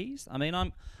the Doggies. I mean,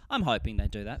 I'm hoping they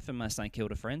do that for my St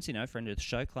Kilda friends. Friend of the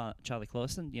show, Charlie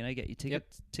Clausen. Get your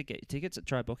tickets. Get your tickets at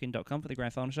trybooking.com for the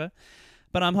grand final show.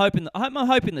 But I'm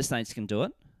hoping the Saints can do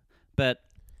it. But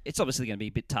it's obviously going to be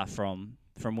a bit tough from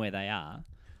where they are.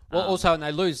 Well, also, and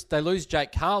they lose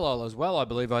Jake Carlisle as well, I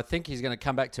believe. I think he's going to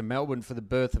come back to Melbourne for the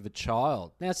birth of a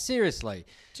child. Now, seriously,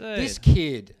 this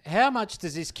kid, how much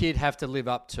does this kid have to live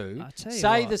up to?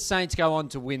 Say the Saints go on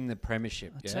to win the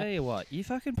premiership. I tell you what, you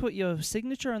fucking put your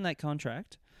signature on that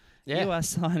contract. Yeah. You are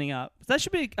signing up. There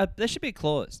should be a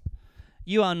clause.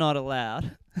 You are not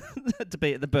allowed to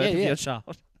be at the birth of your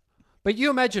child. But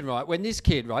you imagine, right, when this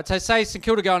kid, right, so say St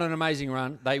Kilda go on an amazing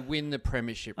run, they win the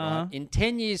premiership, right? In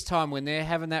 10 years' time when they're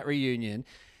having that reunion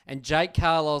and Jake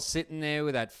Carlisle's sitting there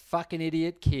with that fucking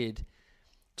idiot kid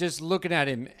just looking at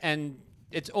him and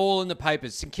it's all in the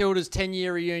papers. St Kilda's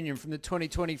 10-year reunion from the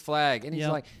 2020 flag. And he's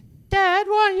like, Dad,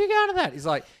 why are you going to that? He's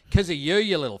like, because of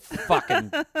you little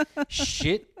fucking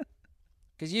shit.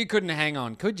 Because you couldn't hang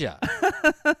on, could you?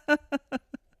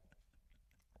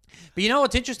 But you know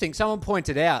what's interesting? Someone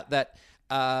pointed out that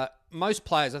most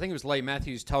players, I think it was Lee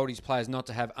Matthews, told his players not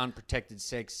to have unprotected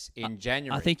sex in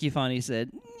January. I think you finally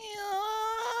said, just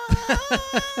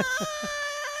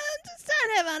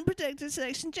don't have unprotected projected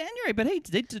selection January, but he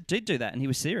did do that, and he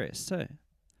was serious too.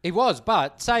 He was,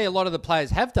 but say a lot of the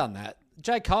players have done that.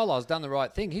 Jake Carlisle's done the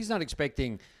right thing. He's not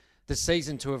expecting the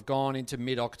season to have gone into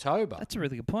mid-October. That's a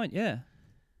really good point, yeah.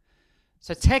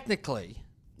 So technically,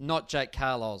 not Jake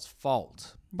Carlisle's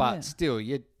fault, but still,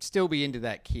 you'd still be into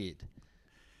that kid.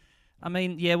 I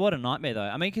mean, yeah, what a nightmare though.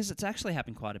 I mean, because it's actually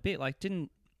happened quite a bit. Like, didn't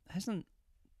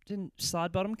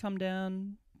Sidebottom come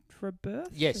down for a birth?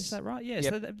 Yes. Is that right? Yeah.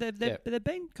 Yep. So they've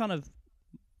been kind of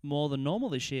more than normal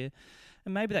this year,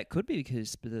 and maybe that could be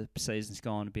because the season's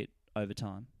gone a bit over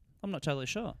time. I'm not totally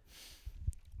sure.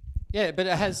 Yeah, but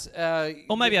it has.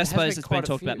 Or maybe I suppose it's been quite a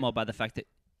talked about few. more by the fact that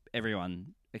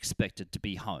everyone expected to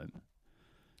be home.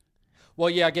 Well,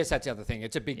 yeah, I guess that's the other thing.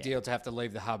 It's a big deal to have to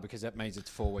leave the hub because that means it's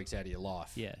 4 weeks out of your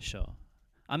life. Yeah, sure.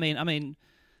 I mean,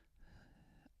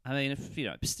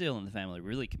 if Steele and the family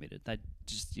really committed, they'd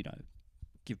just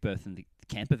give birth in the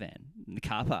camper van in the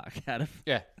car park out of.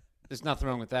 Yeah, there's nothing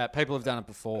wrong with that. People have done it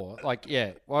before. Like,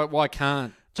 yeah, why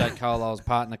can't Jake Carlisle's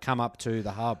partner come up to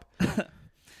the hub?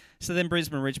 So then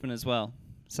Brisbane-Richmond as well.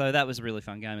 So that was a really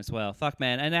fun game as well. Fuck,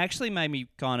 man. And it actually made me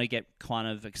get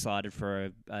excited for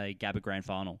a Gabba Grand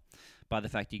Final by the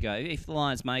fact you go, if the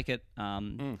Lions make it,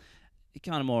 it's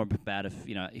kind of more about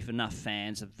if enough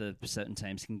fans of the certain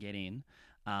teams can get in,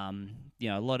 a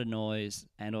lot of noise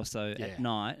and also at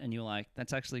night, and you're like,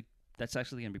 that's actually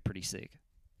going to be pretty sick.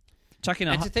 Chucking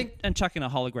a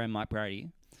hologram Mike Brady.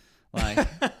 Like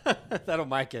That'll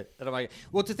make it.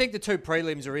 Well, to think the two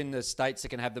prelims are in the states that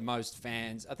can have the most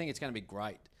fans, I think it's going to be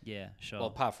great. Yeah, sure. Well,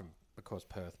 apart from, of course,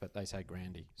 Perth, but they say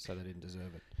Grandy, so they didn't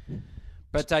deserve it.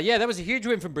 But, that was a huge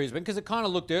win from Brisbane because it kind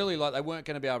of looked early like they weren't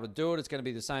going to be able to do it. It's going to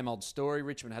be the same old story.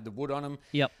 Richmond had the wood on them.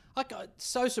 Yep. I got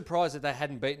so surprised that they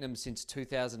hadn't beaten them since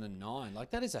 2009.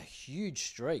 Like, that is a huge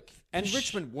streak. And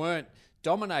Richmond weren't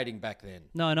dominating back then.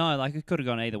 No, like it could have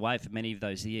gone either way for many of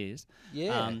those years.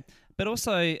 Yeah. But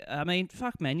also, I mean,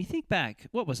 fuck, man, you think back,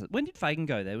 what was it? When did Fagan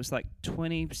go there? It was like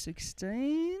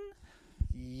 2016?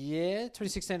 Yeah,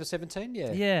 2016 or 17,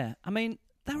 yeah. Yeah. I mean,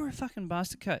 they were a fucking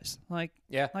bastard case. Like,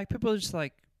 people are just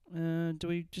like, do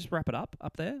we just wrap it up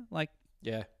there? Like,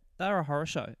 yeah. They were a horror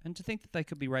show. And to think that they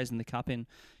could be raising the cup in,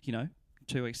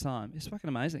 2 weeks' time is fucking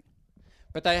amazing.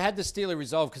 But they had the Steeler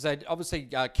resolve because they obviously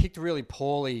kicked really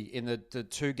poorly in the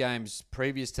 2 games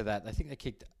previous to that. I think they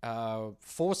kicked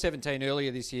 4-17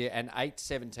 earlier this year and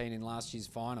 8-17 in last year's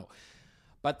final.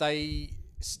 But they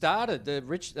started,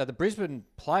 the Brisbane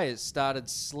players started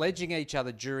sledging each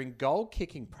other during goal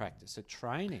kicking practice at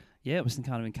training. Yeah, it was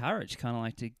kind of encouraged, kind of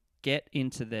like to get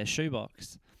into their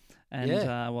shoebox. And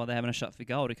while they're having a shot for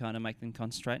goal to kind of make them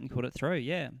concentrate and put it through,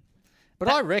 yeah. But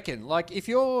I reckon, like, if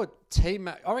your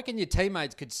I reckon your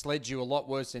teammates could sledge you a lot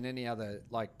worse than any other,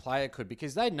 like, player could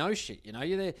because they know shit,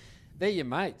 they're your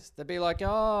mates. They'd be like,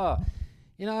 I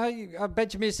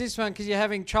bet you missed this one because you're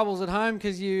having troubles at home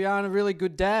because you aren't a really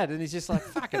good dad. And he's just like,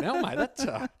 fucking hell, mate,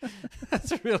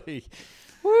 that's really,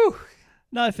 woo.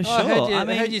 No, for sure.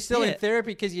 I heard you're still in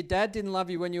therapy because your dad didn't love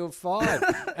you when you were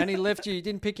 5 and he left you. He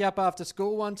didn't pick you up after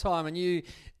school one time and you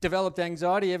developed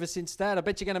anxiety ever since that. I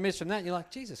bet you're going to miss from that. And you're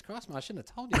like, Jesus Christ, man, I shouldn't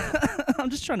have told you that. I'm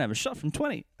just trying to have a shot from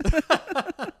 20.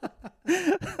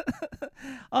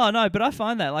 Oh, no, but I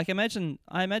find that, like, I imagine,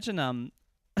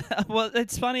 well,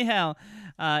 it's funny how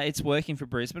it's working for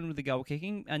Brisbane with the goal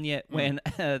kicking, and yet when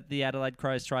the Adelaide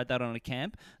Crows tried that on a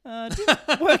camp, it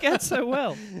didn't work out so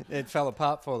well. It fell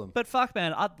apart for them. But fuck,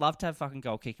 man, I'd love to have fucking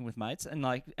goal kicking with mates, and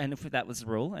if that was the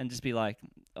rule, and just be like,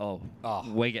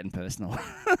 we're getting personal.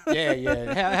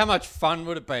 Yeah. How much fun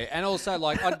would it be? And also,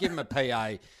 like, I'd give them a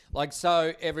PA, like,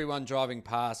 so everyone driving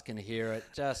past can hear it.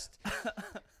 Just,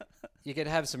 you could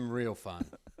have some real fun.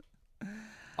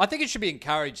 I think it should be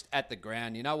encouraged at the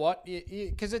ground. You know what?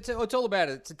 Because it's all about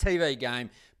it. It's a TV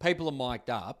game. People are mic'd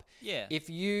up. Yeah. If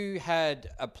you had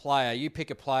a player, you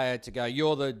pick a player to go,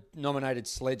 you're the nominated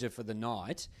sledger for the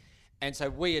night, and so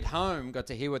we at home got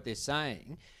to hear what they're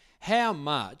saying, how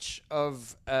much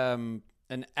of an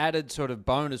added sort of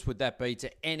bonus would that be to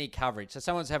any coverage? So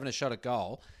someone's having a shot at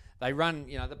goal. They run,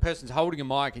 the person's holding a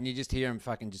mic and you just hear them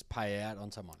fucking just pay out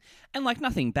on someone. And, like,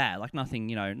 nothing bad. Like, nothing,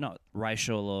 not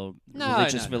racial or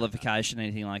religious vilification,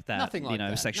 anything like that. Nothing like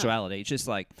that. Sexuality. It's just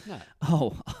like,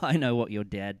 I know what your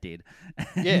dad did.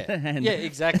 Yeah, yeah,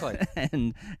 exactly.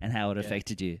 And how it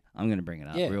affected you. I'm going to bring it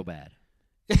up real bad.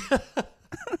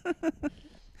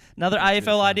 Another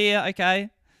AFL idea, okay.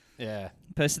 Yeah.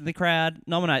 Person in the crowd,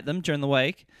 nominate them during the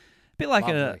week. A bit like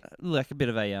a bit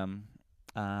of a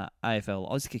AFL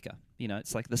Oz kicker.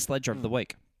 It's like the sledger of the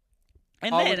week.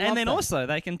 And then also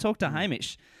they can talk to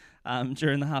Hamish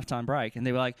during the halftime break, and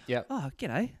they were like, "Oh,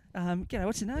 g'day, G'day,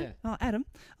 what's your name? Yeah. Oh, Adam.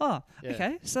 Oh, Yeah.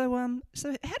 okay. So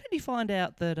how did he find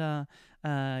out that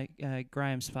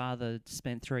Graham's father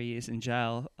spent 3 years in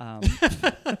jail?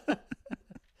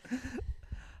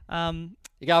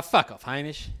 You go, fuck off,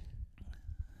 Hamish.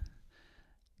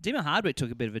 Dimmer Hardwick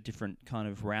took a bit of a different kind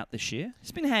of route this year.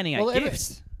 He's been handing out Well,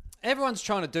 gifts. Everyone's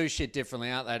trying to do shit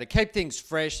differently, aren't they? To keep things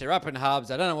fresh. They're up in hubs.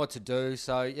 They don't know what to do.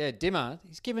 So, yeah, Dimmer,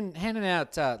 he's handing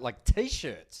out,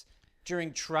 T-shirts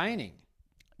during training.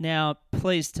 Now,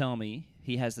 please tell me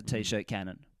he has the T-shirt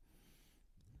cannon.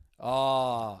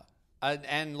 Oh,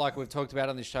 and like we've talked about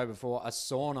on this show before, a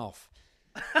sawn-off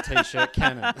T-shirt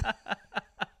cannon.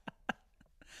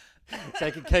 So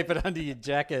you can keep it under your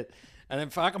jacket and then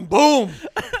fucking boom!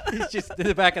 He's just in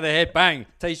the back of the head, bang,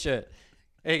 T-shirt.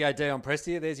 There you go, Dion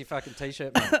Prestia. There's your fucking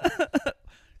T-shirt, mate.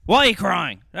 Why are you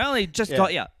crying? I only just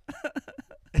got you.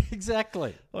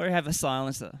 Exactly. Or have a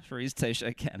silencer for his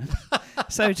T-shirt cannon.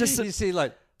 So just You see,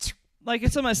 like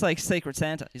it's almost like Secret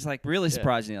Santa. He's like really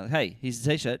surprising. Like, hey, here's a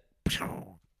T-shirt.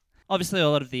 Obviously, a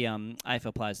lot of the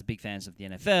AFL players are big fans of the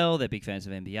NFL. They're big fans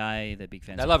of NBA. They're big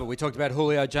fans. They love it. We talked about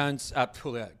Julio Jones.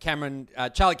 Charlie Cameron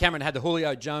had the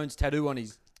Julio Jones tattoo on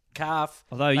his calf.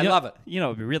 Although they love it. You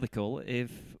know, it'd be really cool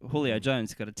if Julio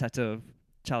Jones got a tattoo of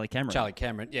Charlie Cameron. Charlie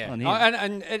Cameron, yeah. On him.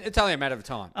 And it's only a matter of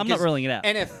time. I'm not ruling it out.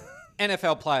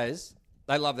 NFL players,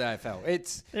 they love the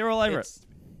AFL. They're all over it.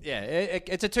 Yeah,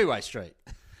 it's a two-way street.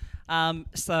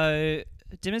 So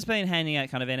Dimmer's been handing out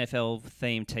kind of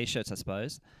NFL-themed T-shirts, I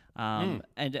suppose. And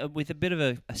with a bit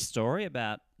of a story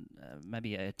about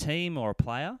maybe a team or a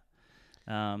player.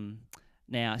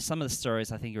 Now, some of the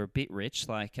stories I think are a bit rich.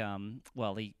 Like, this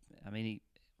might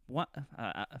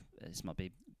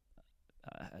be.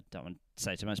 I don't want to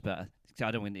say too much, but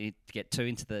I don't want to get too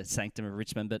into the sanctum of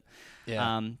Richmond. But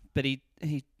but he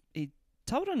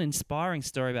told an inspiring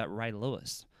story about Ray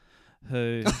Lewis,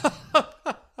 who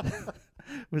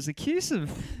was accused of.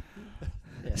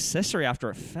 Accessory after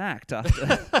a fact.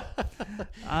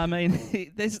 I mean,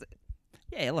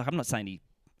 look, I'm not saying he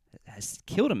has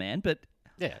killed a man, but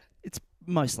it's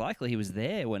most likely he was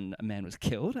there when a man was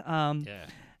killed.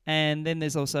 And then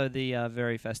there's also the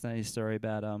very fascinating story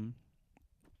about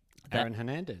Aaron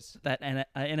Hernandez, that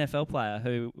NFL player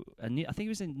who I think he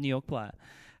was a New York player,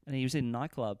 and he was in a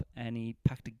nightclub and he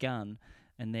packed a gun,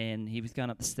 and then he was going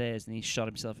up the stairs and he shot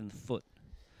himself in the foot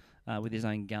with his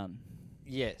own gun.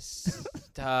 Yes.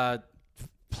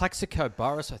 Plaxico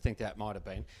Burress, I think that might have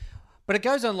been. But it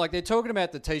goes on, like, they're talking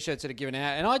about the T-shirts that are given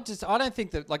out, and I don't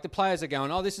think that, like, the players are going,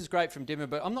 oh, this is great from Dimmer,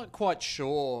 but I'm not quite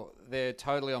sure they're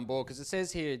totally on board, because it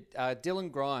says here,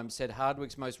 Dylan Grimes said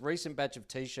Hardwick's most recent batch of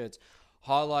T-shirts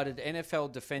highlighted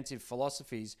NFL defensive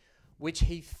philosophies, which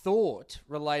he thought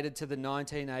related to the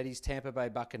 1980s Tampa Bay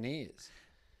Buccaneers.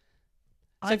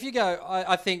 So if you go,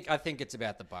 I think it's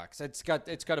about the Bucs. It's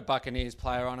got a Buccaneers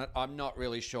player on it. I'm not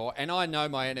really sure, and I know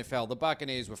my NFL. The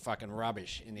Buccaneers were fucking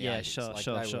rubbish in the 80s.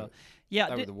 Sure. They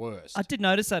were the worst. I did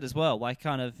notice that as well. Like,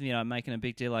 kind of, making a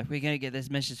big deal. Like, we're going to get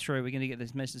this message through. We're going to get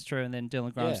this message through, and then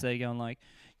Dylan Grimes there going like,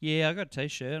 "Yeah, I got a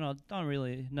T-shirt, and I don't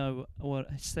really know what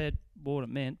it said, what it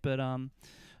meant, but I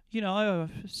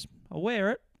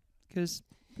wear it because."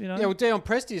 Yeah, well, Dion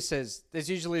Prestia says there's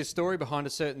usually a story behind a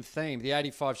certain theme. The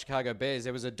 85 Chicago Bears,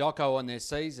 there was a doco on their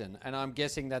season, and I'm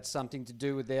guessing that's something to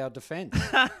do with our defense.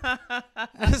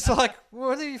 And it's like,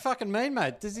 what do you fucking mean,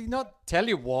 mate? Does he not tell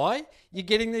you why you're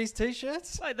getting these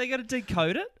T-shirts? Wait, they got to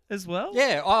decode it as well?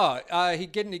 Yeah.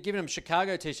 He'd given them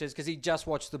Chicago T-shirts because he just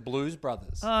watched the Blues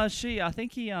Brothers. I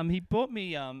think he bought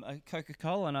me a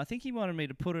Coca-Cola, and I think he wanted me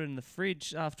to put it in the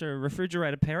fridge after a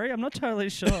refrigerator Perry. I'm not totally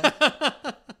sure.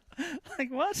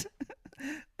 Like, what?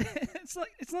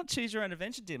 It's not choose your own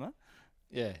adventure, Dimmer.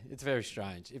 Yeah, it's very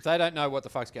strange. If they don't know what the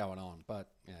fuck's going on, but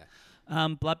yeah.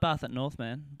 Bloodbath at North,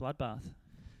 man. Bloodbath.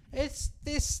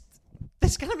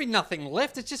 There's going to be nothing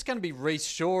left. It's just going to be Reece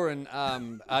Shaw and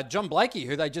John Blakey,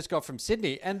 who they just got from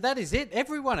Sydney, and that is it.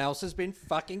 Everyone else has been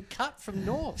fucking cut from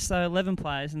North. So 11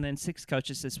 players and then 6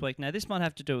 coaches this week. Now, this might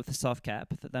have to do with the soft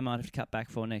cap that they might have to cut back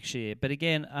for next year. But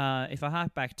again, if I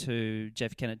hark back to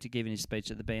Jeff Kennett to giving his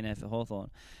speech at the BNF at Hawthorn,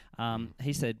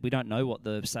 he said we don't know what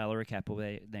the salary cap will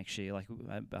be next year. Like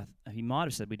he might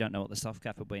have said we don't know what the soft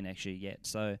cap will be next year yet.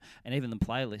 So, and even the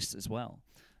playlist as well.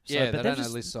 So, yeah, but they don't know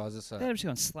list sizes. So. They've just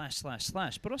gone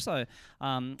slash. But also,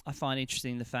 I find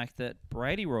interesting the fact that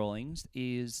Brady Rawlings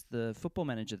is the football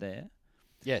manager there.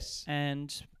 Yes.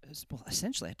 And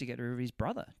essentially had to get rid of his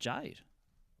brother, Jade.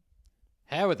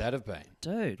 How would that have been?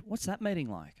 Dude, what's that meeting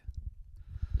like?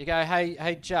 You go,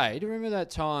 hey, Jade, remember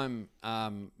that time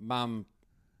Mum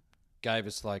gave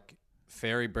us, like,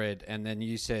 fairy bread, and then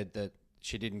you said that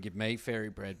she didn't give me fairy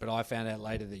bread, but I found out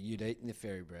later that you'd eaten the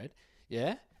fairy bread?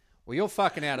 Yeah? Well, you're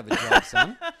fucking out of a job,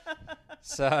 son.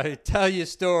 So tell your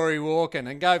story walking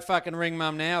and go fucking ring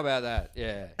mum now about that.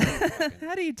 Yeah.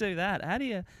 How do you do that? How do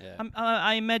you? Yeah.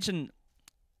 I imagine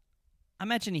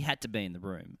he had to be in the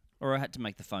room, or I had to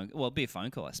make the phone. Well, it'd be a phone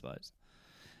call, I suppose.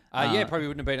 Yeah, probably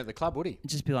wouldn't have been at the club, would he?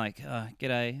 Just be like,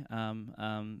 "G'day,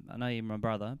 I know you're my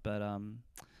brother, but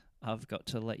I've got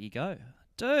to let you go,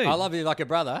 dude." I love you like a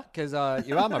brother because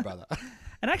you are my brother.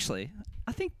 And actually,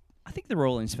 I think the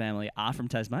Rawlings family are from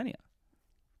Tasmania.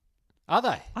 Are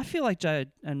they? I feel like Joe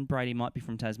and Brady might be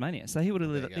from Tasmania, so he would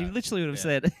have. He literally would have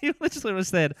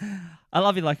said, "I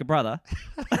love you like a brother,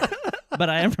 but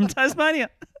I am from Tasmania."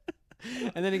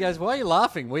 And then he goes, "Why are you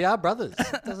laughing? We are brothers."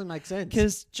 It doesn't make sense.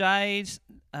 Because Jade,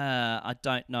 I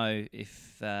don't know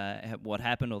if what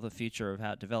happened or the future of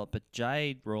how it developed, but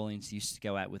Jade Rawlings used to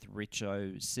go out with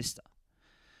Richo's sister.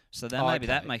 So then maybe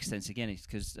that makes sense again,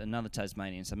 because another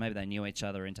Tasmanian. So maybe they knew each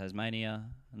other in Tasmania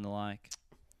and the like.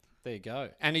 There you go.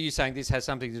 And are you saying this has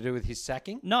something to do with his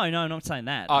sacking? No, I'm not saying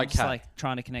that. I'm just like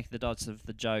trying to connect the dots of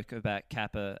the joke about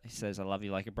Kappa. He says, "I love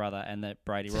you like a brother," and that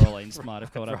Brady Rawlings might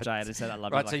have called up Jade and said, "I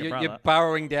love you like a brother." You're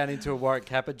burrowing down into a Warwick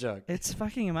Kappa joke. It's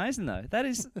fucking amazing, though. That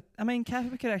is, I mean,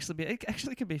 Kappa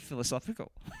could be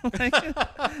philosophical. like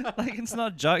it's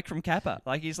not a joke from Kappa.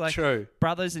 Like he's like, true.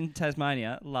 Brothers in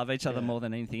Tasmania love each other more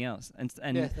than anything else, and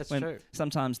yeah, that's true.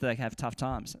 Sometimes they have tough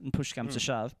times and push comes to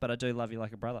shove, but I do love you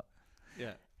like a brother.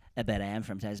 Yeah. But I am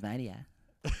from Tasmania.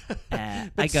 I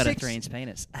got a 3-inch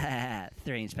penis.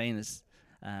 3-inch penis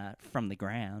from the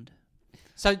ground.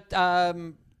 So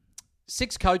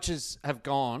 6 coaches have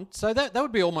gone. So that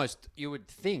would be almost, you would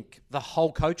think, the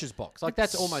whole coaches box. Like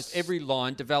that's almost every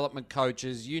line, development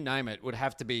coaches, you name it, would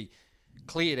have to be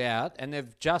cleared out. And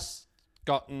they've just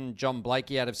gotten John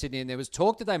Blakey out of Sydney. And there was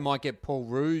talk that they might get Paul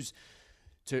Roos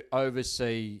to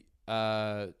oversee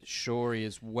Shorey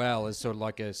as well as sort of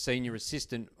like a senior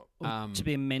assistant. To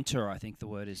be a mentor, I think the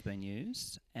word has been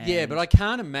used. Yeah, but I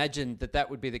can't imagine that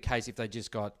would be the case if they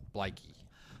just got Blakey.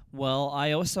 Well,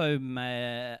 I also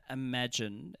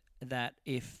imagine that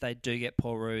if they do get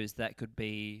Paul Roos, that could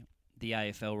be the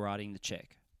AFL writing the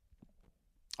cheque.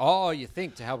 Oh, you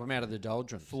think, to help him out of the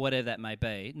doldrums? For whatever that may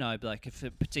be. No, but like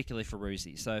particularly for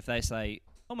Roosie. So if they say,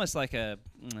 almost like a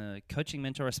coaching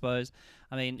mentor, I suppose.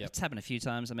 I mean, It's happened a few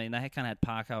times. I mean, they kind of had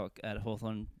Parker at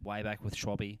Hawthorn way back with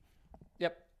Schwabby.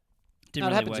 Yep.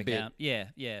 Didn't really work out.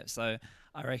 Yeah. So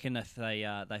I reckon if they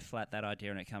flat that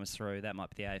idea and it comes through, that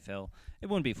might be the AFL. It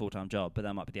wouldn't be a full-time job, but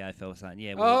that might be the AFL saying,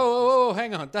 yeah. Oh,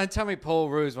 hang on. Don't tell me Paul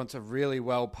Roos wants a really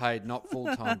well-paid, not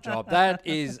full-time job. That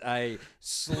is a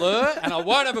slur, and I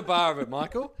won't have a bar of it,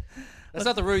 Michael. That's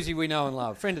not the Roosie we know and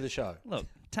love. Friend of the show. Look,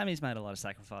 Tammy's made a lot of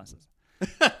sacrifices.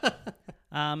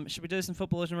 Should we do some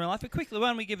footballers in real life? But quickly, why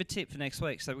don't we give a tip for next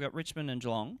week? So we've got Richmond and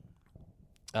Geelong.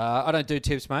 I don't do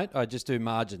tips, mate. I just do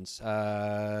margins.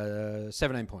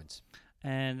 17 points.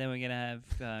 And then we're going to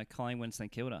have Collingwood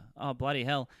St Kilda. Oh, bloody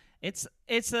hell. It's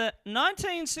a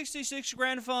 1966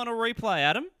 grand final replay,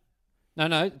 Adam.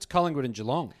 No, it's Collingwood and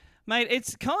Geelong. Mate,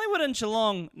 it's Collingwood and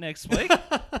Geelong next week.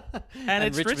 and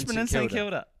it's Richmond and St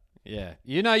Kilda. Yeah,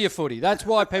 you know your footy. That's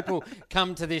why people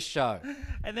come to this show.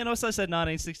 And then also said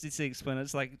 1966 when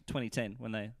it's like 2010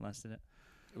 when they last did it.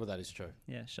 Well, that is true.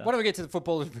 Yeah, sure. Why don't we get to the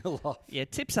football in real life? Yeah,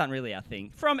 tips aren't really our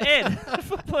thing. From Ed,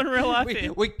 football in real life.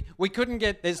 We couldn't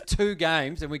get. There's 2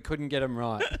 games and we couldn't get them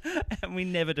right. And we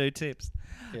never do tips.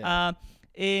 Yeah.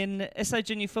 In SA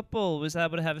Junior Football, was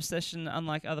able to have a session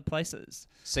unlike other places.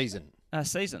 Season. Oh,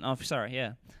 sorry.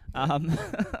 Yeah. I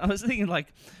was thinking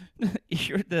like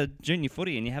you're at the junior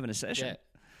footy and you're having a session.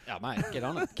 Yeah. Oh, mate, get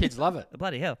on it. Kids love it.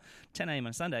 Bloody hell. 10 a.m.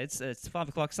 on Sunday. It's 5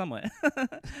 o'clock somewhere.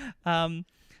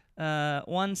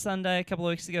 One Sunday, a couple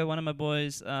of weeks ago, one of my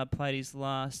boys played his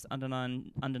last under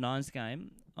 9s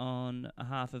game on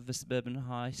half of the Suburban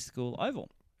High School Oval.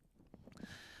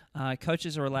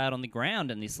 Coaches are allowed on the ground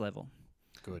in this level.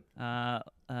 Good.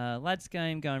 Lads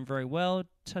game going very well,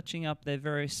 touching up their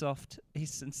very soft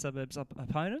eastern suburbs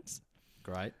opponents.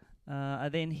 Great. I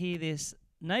then hear this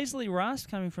nasally rasp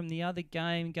coming from the other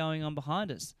game going on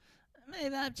behind us.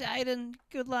 Move up, Jaden.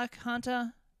 Good luck,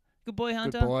 Hunter. Good boy,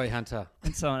 Hunter. Good boy, Hunter.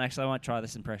 And so on. Actually, I won't try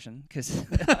this impression because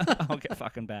I'll get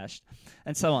fucking bashed.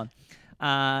 And so on.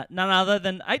 None other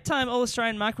than 8-time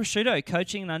All-Australian Mark Rasciuto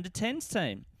coaching an under-10s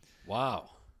team. Wow.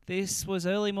 This was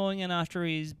early morning and after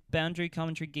his boundary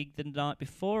commentary gig the night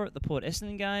before at the Port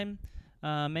Essendon game.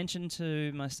 Mentioned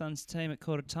to my son's team at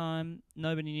quarter time,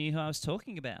 nobody knew who I was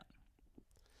talking about.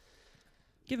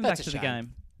 Give him back to the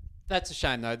game. That's a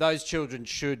shame, though. Those children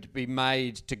should be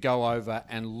made to go over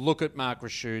and look at Mark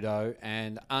Rasciuto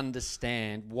and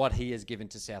understand what he has given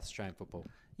to South Australian football.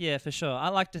 Yeah, for sure. I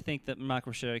like to think that Mark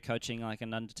Rochero coaching like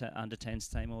an under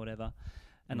 10s team or whatever,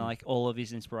 and like all of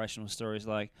his inspirational stories,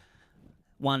 like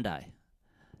one day,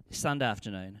 Sunday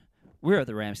afternoon, we're at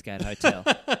the Ramsgate Hotel,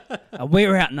 and we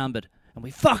were outnumbered, and we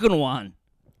fucking won.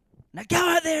 Now go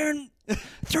out there and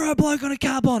throw a bloke on a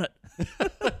car bonnet.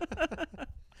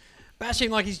 Bash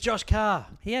him like he's Josh Carr.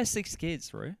 He has 6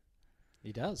 kids, Roo.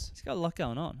 He does. He's got a lot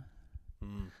going on.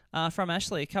 From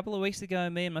Ashley, a couple of weeks ago,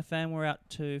 me and my fam were out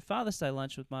to Father's Day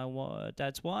lunch with my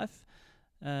dad's wife,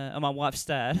 my wife's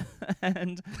dad,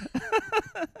 and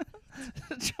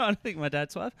trying to think my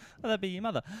dad's wife. Oh, that'd be your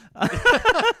mother.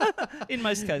 In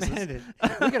most cases. Man,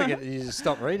 we've got to get you to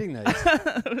stop reading these.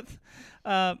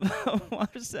 My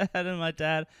wife's dad and my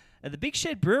dad at the Big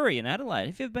Shed Brewery in Adelaide.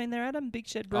 Have you ever been there, Adam? Big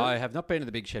Shed Brewery? I have not been to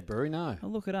the Big Shed Brewery, no. I'll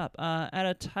look it up. At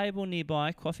a table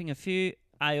nearby, quaffing a few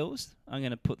ales. I'm going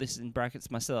to put this in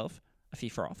brackets myself. A few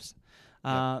froths.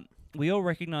 We all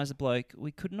recognise a bloke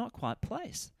we could not quite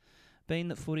place. Being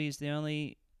that footy is the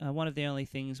only one of the only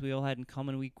things we all had in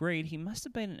common, we agreed he must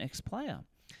have been an ex-player.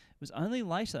 It was only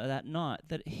later that night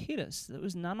that it hit us that it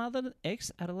was none other than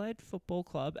ex-Adelaide Football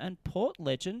Club and Port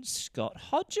legend Scott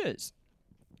Hodges.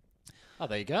 Oh,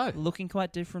 there you go. Looking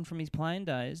quite different from his playing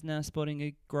days, now sporting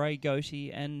a grey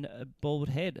goatee and a bald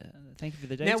head. Thank you for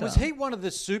the detail. Now, was he one of the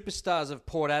superstars of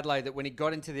Port Adelaide that when he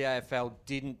got into the AFL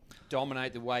didn't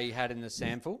dominate the way he had in the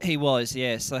SANFL? He was,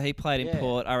 yeah. So he played in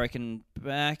Port, I reckon,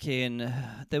 back in...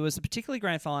 there was a particular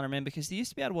grand final, I remember, because you used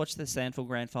to be able to watch the SANFL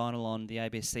grand final on the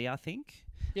ABC, I think.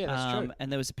 Yeah, that's true.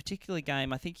 And there was a particular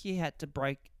game, I think he had to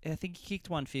break... I think he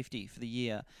kicked 150 for the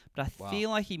year. But I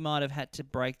feel like he might have had to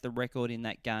break the record in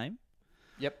that game.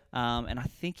 Yep. And I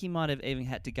think he might have even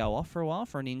had to go off for a while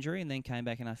for an injury and then came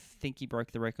back, and I think he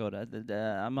broke the record.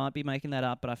 I might be making that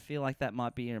up, but I feel like that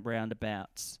might be in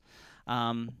roundabouts.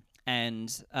 But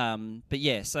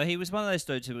yeah, so he was one of those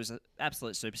dudes who was an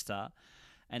absolute superstar.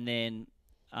 And then,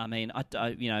 I mean,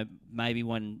 I maybe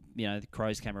when, the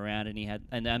Crows came around and he had...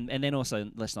 And then also,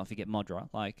 let's not forget Modra.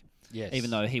 Like, yes. Even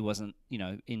though he wasn't, in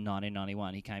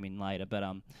 1991, he came in later. But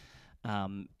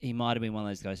he might have been one of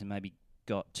those guys who maybe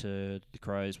got to the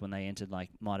Crows when they entered, might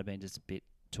have been just a bit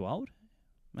too old,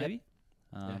 maybe.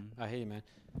 Yep. I hear you, man.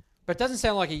 But it doesn't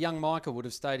sound like a young Michael would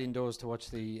have stayed indoors to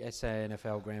watch the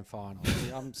SANFL Grand Final.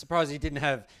 I'm surprised he didn't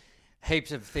have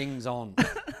heaps of things on.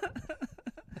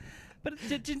 But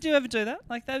didn't you ever do that?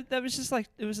 Like that was just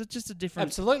it was just a different...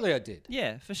 Absolutely, I did.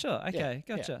 Yeah, for sure. Okay,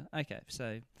 yeah, gotcha. Yeah. Okay,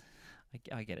 so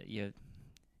I get it. You're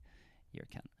a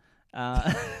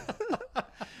cunt.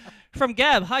 From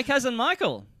Gab, hi cousin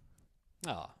Michael.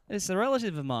 Oh. It's a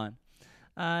relative of mine.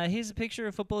 Here's a picture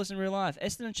of footballers in real life.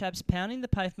 Essendon chaps pounding the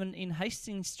pavement in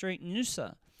Hastings Street,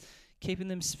 Noosa, keeping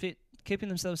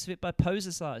themselves fit by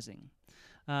poser-sizing.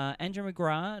 Andrew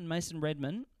McGrath and Mason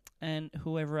Redman and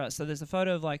whoever else. So there's a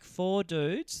photo of 4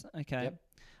 dudes. Okay. Yep.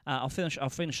 I'll finish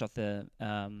off the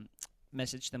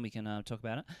message, then we can talk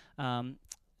about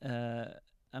it.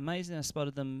 Amazing, I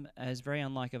spotted them as very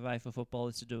unlike a VFL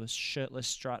footballers to do a shirtless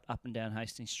strut up and down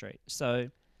Hastings Street.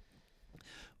 So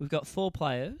we've got 4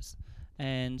 players,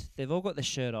 and they've all got their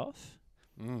shirt off.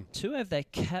 2 have their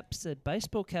caps, their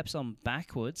baseball caps on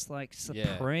backwards, like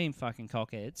supreme fucking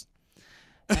cockheads.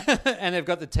 And they've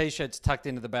got the T-shirts tucked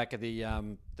into the back of the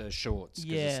shorts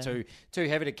because it's too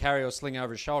heavy to carry or sling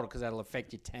over a shoulder because that'll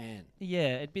affect your tan.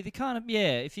 Yeah, it'd be the kind of...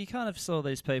 Yeah, if you kind of saw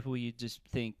these people, you just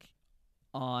think,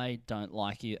 I don't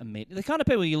like you immediately. The kind of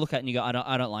people you look at and you go,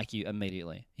 I don't like you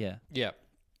immediately. Yeah. Yeah.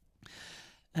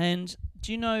 And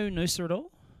do you know Noosa at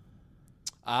all?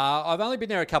 I've only been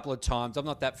there a couple of times. I'm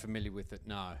not that familiar with it,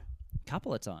 no.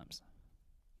 Couple of times?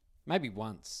 Maybe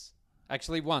once.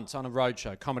 Actually, once on a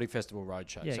roadshow, Comedy Festival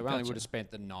roadshow. Yeah, so we only would have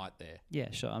spent the night there. Yeah,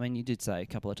 sure. I mean, you did say a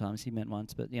couple of times. You meant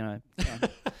once, but, if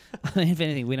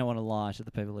anything, we don't want to lie to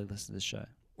the people who listen to this show.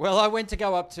 Well, I went to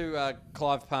go up to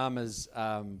Clive Palmer's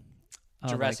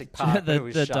Jurassic Park.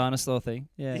 The dinosaur thing.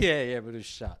 Yeah. Yeah, but it was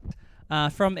shut.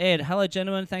 From Ed, hello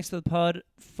gentlemen, thanks for the pod.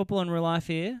 Football in real life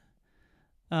here,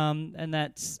 and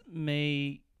that's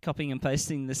me copying and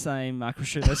pasting the same Mark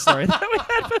Rochero story that we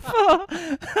had before.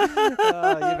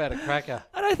 Oh, you've had a cracker.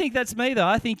 I don't think that's me though.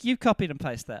 I think you've copied and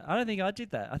pasted that. I don't think I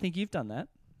did that. I think you've done that.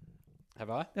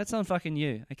 Have I? That's on fucking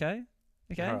you. Okay.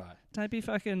 All right. Don't be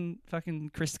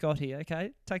fucking Chris Scott here.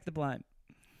 Okay, take the blame.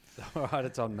 All right,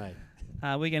 it's on me.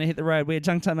 We're going to hit the road. We're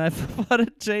junktime@pod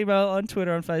at Gmail, on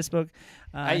Twitter, on Facebook.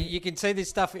 Hey, you can see this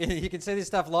stuff. You can see this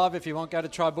stuff live if you want. Go to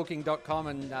trybooking.com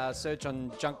and search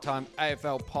on Junk Time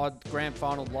AFL Pod Grand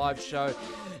Final live show.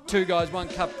 2 guys, 1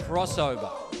 cup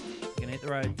crossover. We're going to hit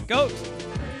the road.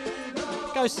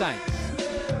 Go Saints.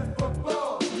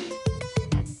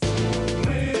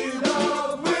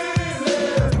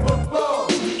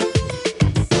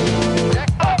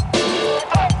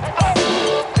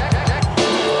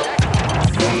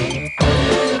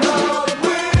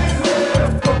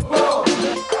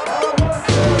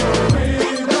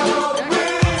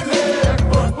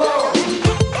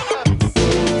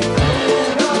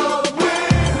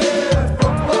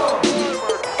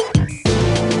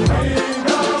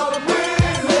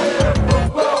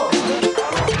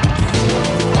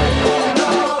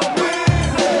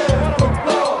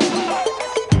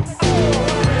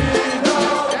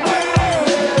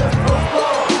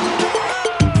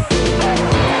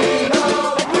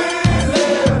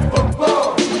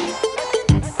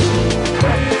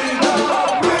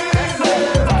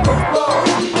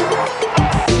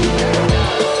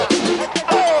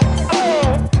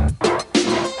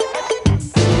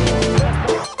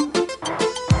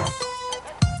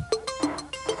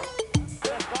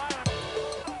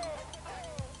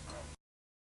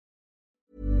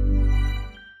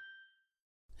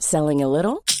 Selling a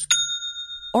little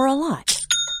or a lot?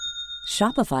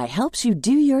 Shopify helps you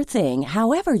do your thing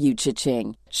however you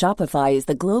cha-ching. Shopify is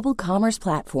the global commerce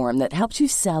platform that helps you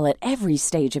sell at every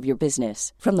stage of your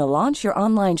business. From the launch your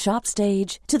online shop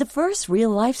stage to the first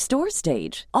real-life store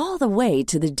stage, all the way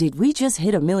to the did we just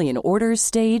hit a million orders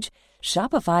stage.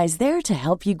 Shopify is there to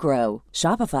help you grow.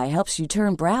 Shopify helps you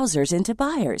turn browsers into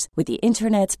buyers with the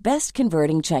internet's best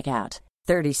converting checkout.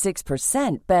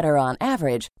 36% better on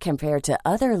average compared to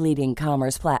other leading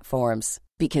commerce platforms.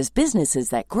 Because businesses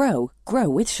that grow, grow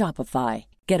with Shopify.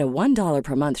 Get a $1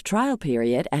 per month trial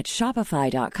period at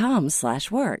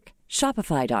shopify.com/work.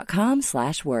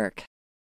 Shopify.com/work.